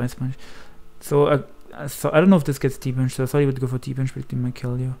 He does have Ice Punch. So I don't know if this gets T-Punch. So I thought he would go for T-Punch, predicting my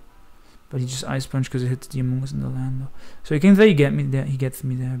Keldeo. But he just Ice Punch because it hits the Amoonguss and the Lando. So you can say he gets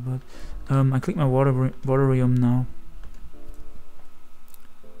me there. But I click my Waterium now.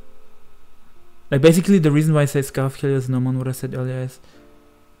 Like basically the reason why I say Scarf Keldeo is no mon, what I said earlier is,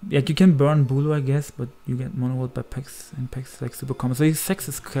 like you can burn Bulu, I guess, but you get mono volt by Pex, and Pex is like super common. So he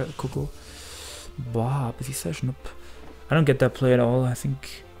sexes Coco. Wow, busy session up. I don't get that play at all. I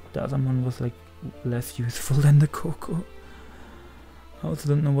think the other one was like less useful than the Coco. I also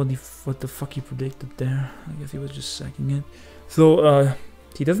don't know what the fuck he predicted there. I guess he was just sacking it. So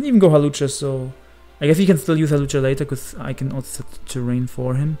he doesn't even go Halucha, so I guess he can still use Halucha later because I can also set the terrain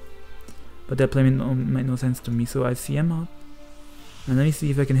for him. But that play made no sense to me, so I CM out. And let me see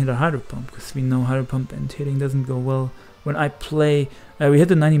if I can hit a Hydro Pump, because we know Hydro Pump and hitting doesn't go well when I play. We hit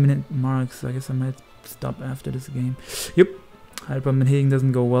the 90-minute mark, so I guess I might stop after this game. Yep, Hydro Pump and hitting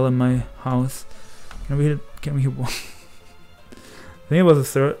doesn't go well in my house. Can we hit one? I think it was a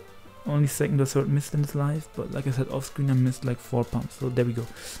third, only second or third missed in this life, but like I said, off screen I missed like 4 pumps, so there we go.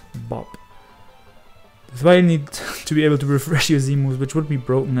 Bop. That's why you need to be able to refresh your Z moves, which would be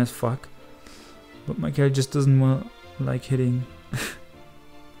broken as fuck. But my character just doesn't like hitting.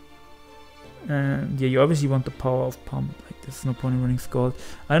 And yeah, you obviously want the power of pump. Like, there's no point in running Scald.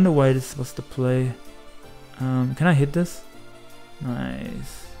 I don't know why this was the play. Can I hit this?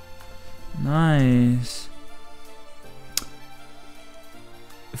 Nice. Nice.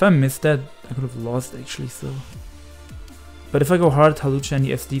 If I missed that, I could have lost actually, so. But if I go hard Halucha and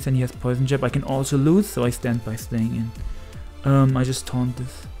he SDs and he has Poison Jab, I can also lose, so I stand by staying in. I just taunt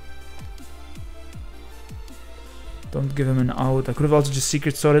this. Don't give him an out. I could have also just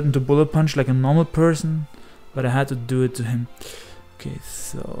Secret Sworded into Bullet Punch like a normal person, but I had to do it to him. Okay,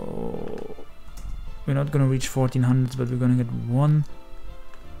 so we're not gonna reach 1400s, but we're gonna get one.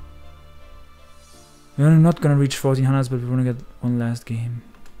 We're not gonna reach 1400s, but we're gonna get one last game.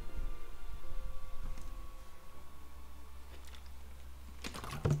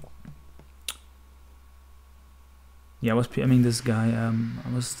 Yeah, I was PMing this guy.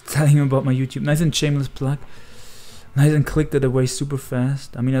 I was telling him about my YouTube. Nice and shameless plug. Nice and clicked it away super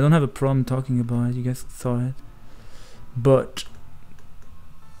fast. I mean, I don't have a problem talking about it. You guys saw it. But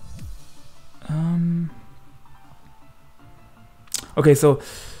okay, so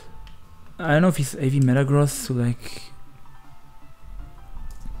I don't know if he's AV Metagross, so like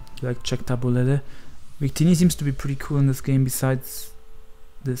check Tabulete. Victini seems to be pretty cool in this game, besides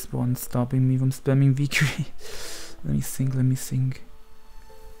this one stopping me from spamming Victory. Let me think.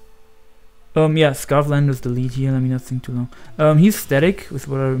 Yeah, Scarfland is the lead here, let me not think too long. He's static, with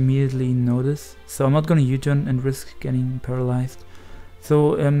what I immediately notice, so I'm not gonna U-turn and risk getting paralyzed.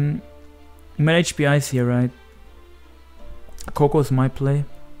 So, my HPI's here, right? Coco's my play.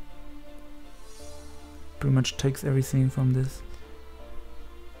 Pretty much takes everything from this.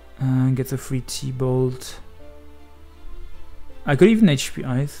 Gets a free T-Bolt. I could even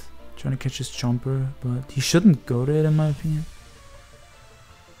HPI's, trying to catch his Chomper, but he shouldn't go to it in my opinion.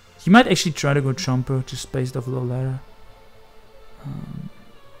 He might actually try to go Chomper, just based off low ladder.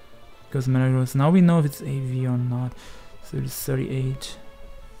 Goes Metagross. Now we know if it's AV or not. So it's 38.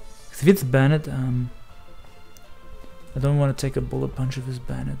 If it's Bandit, I don't want to take a Bullet Punch of his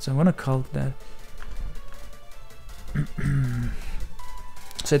Bandit, so I want to calc that.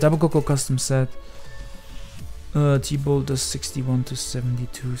 So Tapu Koko custom set. T-Bolt does 61 to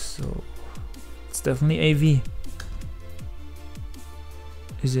 72, so it's definitely AV.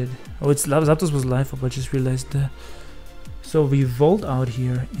 Is it? Oh, it's Zapdos was live up, I just realized that. So we Volt out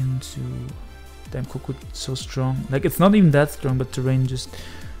here into... Damn, Coco so strong. Like, it's not even that strong, but terrain just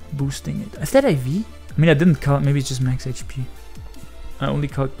boosting it. Is that IV? I mean, I didn't calc, maybe it's just max HP. I only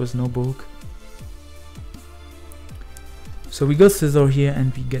calc was no bulk. So we go Scizor here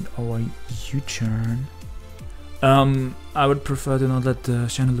and we get our U-turn. I would prefer to not let the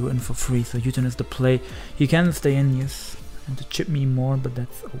Chandelure in for free, so U-turn is the play. He can stay in, yes, and to chip me more, but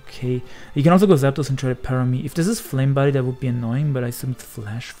that's okay. You can also go Zapdos and try to para me. If this is Flame Body, that would be annoying, but I assume it's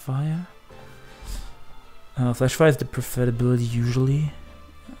Flash Fire. Flash Fire is the preferred ability usually.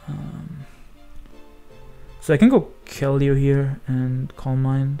 So I can go Keldeo here and Calm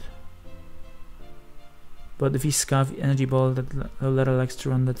Mind. But if he Scarf Energy Ball, that Letter likes to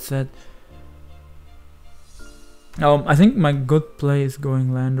run that set. I think my good play is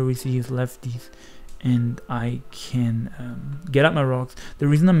going Lander. We see his lefties, and I can get up my rocks. The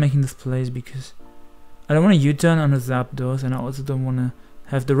reason I'm making this play is because I don't want to U-turn on a Zapdos, and I also don't want to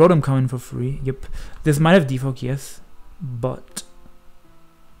have the Rotom come in for free. Yep, this might have defog, yes, but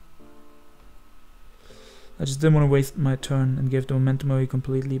I just didn't want to waste my turn and give the momentum away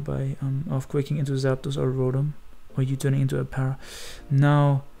completely by off-quaking into Zapdos or Rotom, or U-turning into a para.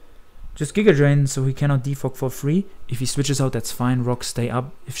 Now, just Giga Drain so he cannot defog for free. If he switches out, that's fine. Rocks stay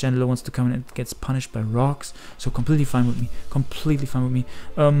up. If Chandelure wants to come in, it gets punished by rocks. So completely fine with me. Completely fine with me.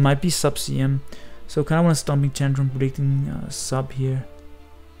 Might be sub CM. So kind of want a Stomping Tantrum, predicting sub here.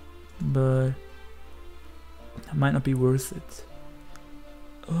 But it might not be worth it.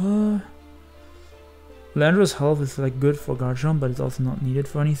 Landor's health is like good for Garchomp, but it's also not needed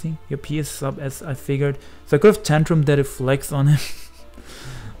for anything. Yep, he is sub as I figured. So I could have Tantrum that it flex on him.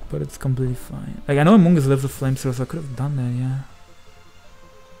 But it's completely fine. Like, I know Mungus lives with flamethrower, so I could have done that, yeah.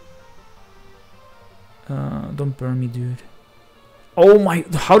 Don't burn me, dude. Oh my,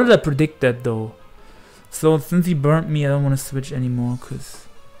 how did I predict that though? So since he burnt me, I don't want to switch anymore, because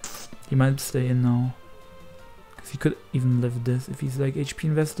he might stay in now. Because he could even live this if he's like HP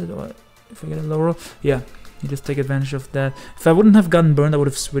invested, or if I get a low roll. Yeah, you just take advantage of that. If I wouldn't have gotten burned, I would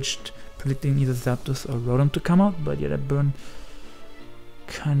have switched, predicting either Zapdos or Rotom to come out, but yeah, that burn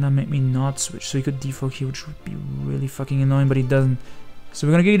kinda made me not switch, so he could defog here, which would be really fucking annoying, but he doesn't. So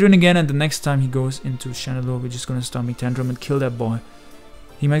we're gonna get Adrian again, and the next time he goes into Chandelure, we're just gonna Stormy Tantrum and kill that boy.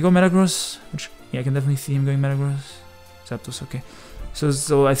 He might go Metagross, which, yeah, I can definitely see him going Metagross. Zapdos, okay.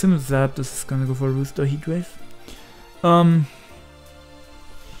 So I assume Zapdos is gonna go for a Roost or Heatwave. I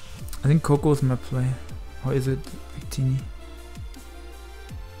think Coco is my play. Or is it Victini?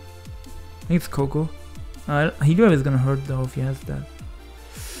 I think it's Coco. Heatwave is gonna hurt though if he has that.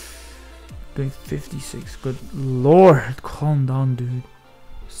 Doing 56. Good lord, calm down, dude.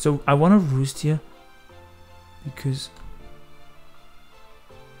 So I want to Roost here because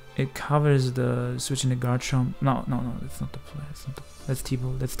it covers the switch in the guard charm. No, that's not the play. That's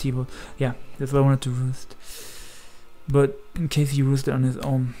T-Bolt. That's T-Bolt. Yeah, that's what I wanted to Roost. But in case he roosted on his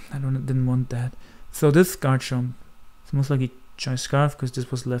own, I didn't want that. So this guard charm, it's most likely Chai Scarf because this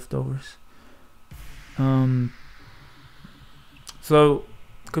was leftovers. So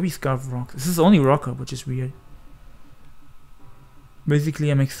could be Scarf Rock. This is only Rock Up, which is weird. Basically,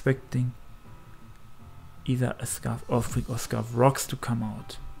 I'm expecting either a Scarf Earthquake or Scarf Rocks to come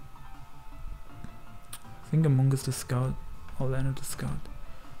out. I think Among Us the Scout, Orlando the Scout.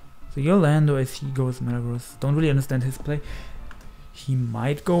 So Orlando, as he goes Metagross, don't really understand his play. He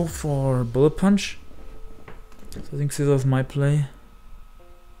might go for Bullet Punch. So I think Scissors my play.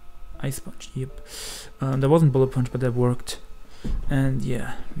 Ice Punch, yep. That wasn't Bullet Punch, but that worked. And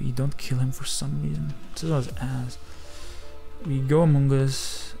yeah, we don't kill him for some reason. Scissors ass. We go Among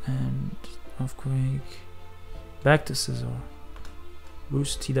Us and Earthquake. Back to Scissor.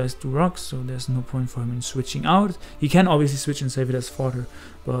 Roost, he does 2 rocks, so there's no point for him in switching out. He can obviously switch and save it as fodder,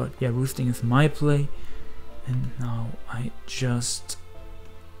 but yeah, roosting is my play. And now I just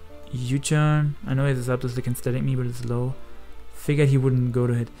U-turn. I know his Zapdos that can static me, but it's low. Figured he wouldn't go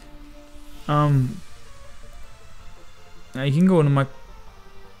to hit. I can go into my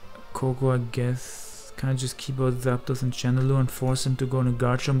Coco, I guess. Can I just keep out Zapdos and Chandelure and force him to go into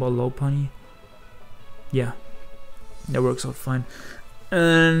Garchomp or Lopunny? Yeah, that works out fine.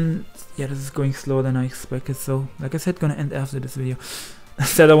 And yeah, this is going slower than I expected, so like I said, gonna end after this video. I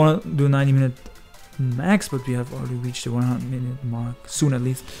said I want to do 90-minute max, but we have already reached the 100-minute mark, soon at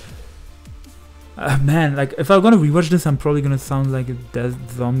least. Man, like if I'm gonna rewatch this, I'm probably gonna sound like a dead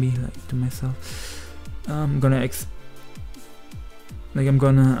zombie, like to myself. I'm gonna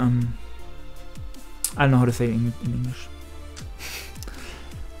I don't know how to say it in English.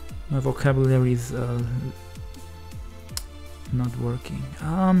 My vocabulary is not working.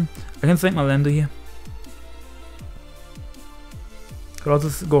 I can save my Lando here. Could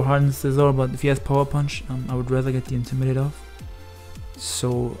also go hard in Scizor, but if he has Power Punch, I would rather get the Intimidate off.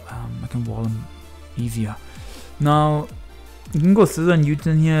 So I can wall him easier. Now, you can go Scizor and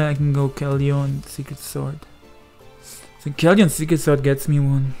U-turn here. I can go Keldeo and Secret Sword. So Keldeo and Secret Sword gets me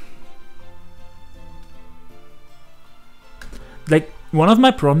one. Like, one of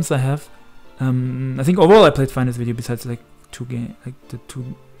my problems I have, I think overall I played fine this video besides like the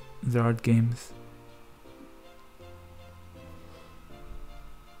 2 Zard games.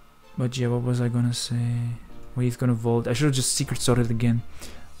 But yeah, what was I gonna say? Well, he's gonna Volt. I should have just Secret Sorted again.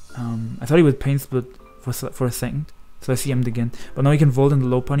 I thought he would Pain Split for a second, so I CM'd again. But now he can Volt in the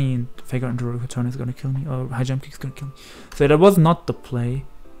Lopunny and Fake Out into Rokuturn is gonna kill me, or High Jump Kick is gonna kill me. So that was not the play,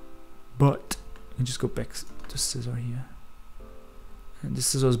 but I can just go back to Scizor here. And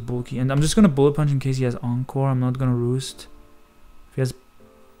this Scizor is bulky, and I'm just gonna Bullet Punch in case he has Encore. I'm not gonna Roost. If he has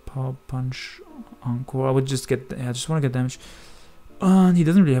Power Punch, Encore, I would just get. I just want to get damage. And he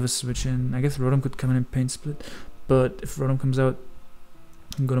doesn't really have a switch in. I guess Rotom could come in and Pain Split, but if Rotom comes out,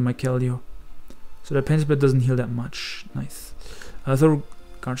 I can go to my Keldeo. So that Pain Split doesn't heal that much. Nice. So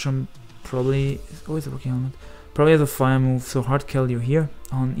Garchomp probably is always a working element. Probably has a Fire move, so hard Keldeo here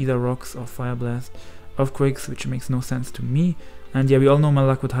on either Rocks or Fire Blast. Earthquakes, which makes no sense to me. And yeah, we all know my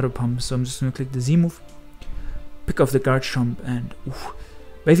luck with Hydro Pump, so I'm just gonna click the Z move, pick off the Garchomp, and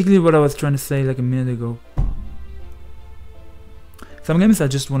basically what I was trying to say like a minute ago. Some games I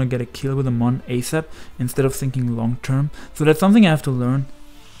just want to get a kill with a Mon ASAP instead of thinking long term. So that's something I have to learn.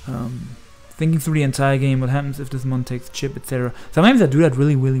 Thinking through the entire game, what happens if this Mon takes chip, etc. Sometimes I do that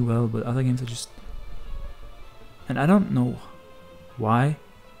really, really well, but other games I just... And I don't know why,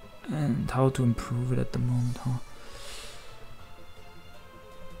 and how to improve it at the moment, huh?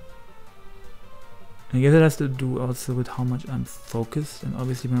 I guess it has to do also with how much I'm focused, and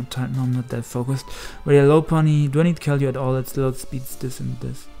obviously when I'm tired now I'm not that focused. But yeah, low pony, do I need to kill you at all? It still outspeeds this and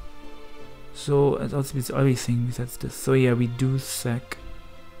this. So it outspeeds everything besides this. So yeah, we do sack.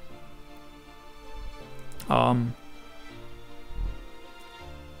 I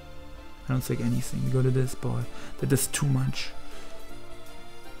don't sack anything. We go to this boy. That is too much.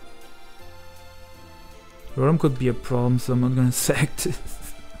 Rotom could be a problem, so I'm not gonna sack this.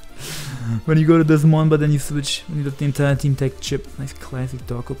 When you go to this mon, but then you switch, when you let the entire team take chip. Nice classic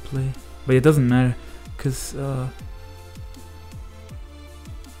Docker play. But it doesn't matter, because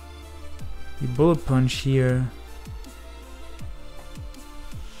you bullet punch here.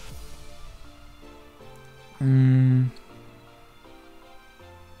 And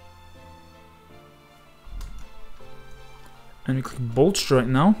we click Bolt Strike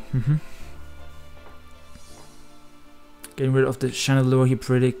now. Getting rid of the Chandelure, he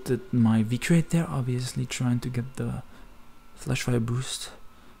predicted my V-Crate there, obviously trying to get the Flash Fire boost.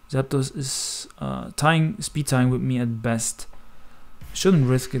 Zapdos is speed tying with me at best. Shouldn't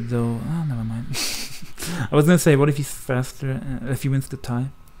risk it though. Oh, never mind. I was gonna say, what if he's faster, if he wins the tie?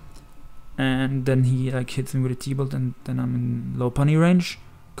 And then he like hits me with a T-Bolt and then I'm in low pony range.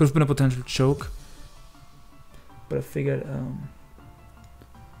 Could have been a potential choke. But I figured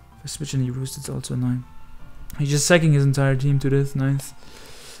if I switch any roost, it's also annoying. He's just sacking his entire team to this. Nice.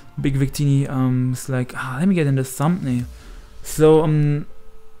 Big Victini is like, let me get in the thumbnail. So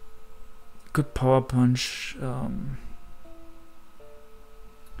good power punch.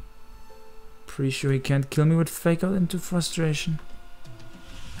 Pretty sure he can't kill me with Fake Out into frustration.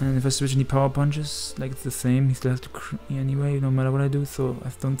 And if I switch any power punches, like it's the same, he still has to crit me anyway, no matter what I do, so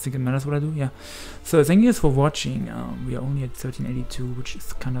I don't think it matters what I do, yeah. So thank you guys for watching. We are only at 1382, which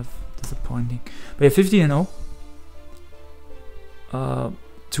is kind of disappointing. But yeah, 15 and 0.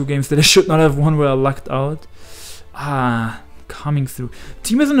 2 games that I should not have won where I lucked out. Coming through.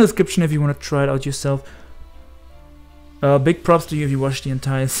 Team is in the description if you want to try it out yourself. Big props to you if you watched the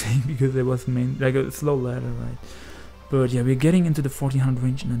entire thing, because it was like a slow ladder, right? But yeah, we're getting into the 1400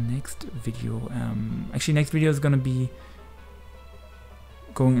 range in the next video. Actually, next video is gonna be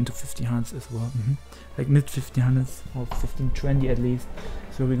going into 1500s as well. Like mid 1500s or 1520 at least.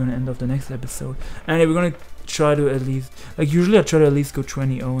 So we're gonna end off the next episode. And we're gonna try to at least, like usually I try to at least go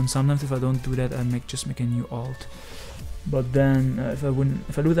 20-0, and sometimes if I don't do that, I just make a new alt. But then if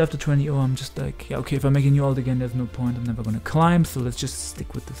I lose after 20-0, I'm just like, yeah, okay, if I make a new alt again, there's no point. I'm never gonna climb, so let's just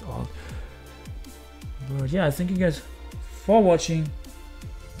stick with this alt. But yeah, thank you guys for watching.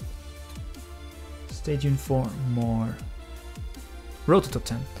 Stay tuned for more Road to Top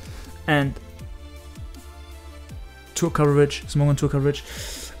 10 and tour coverage, Smogon tour coverage,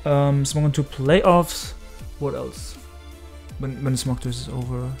 Smogon tour playoffs. What else? When Smog Tours is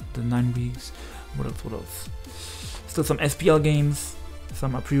over, the 9 weeks. What else? Still some SPL games.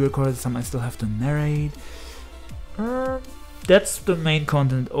 Some are pre-recorded, some I still have to narrate. That's the main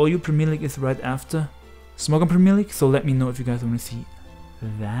content. OU Premier League is right after Smogon Premier League, so let me know if you guys want to see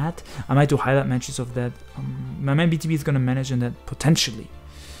that. I might do highlight matches of that. My man BTB is gonna manage in that potentially.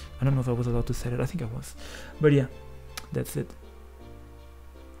 I don't know if I was allowed to say that. I think I was. But yeah, that's it.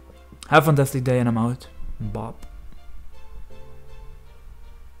 Have a fantastic day, and I'm out. Bob.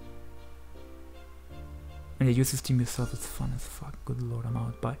 And yeah, use this team yourself. It's fun as fuck. Good lord, I'm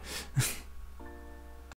out. Bye.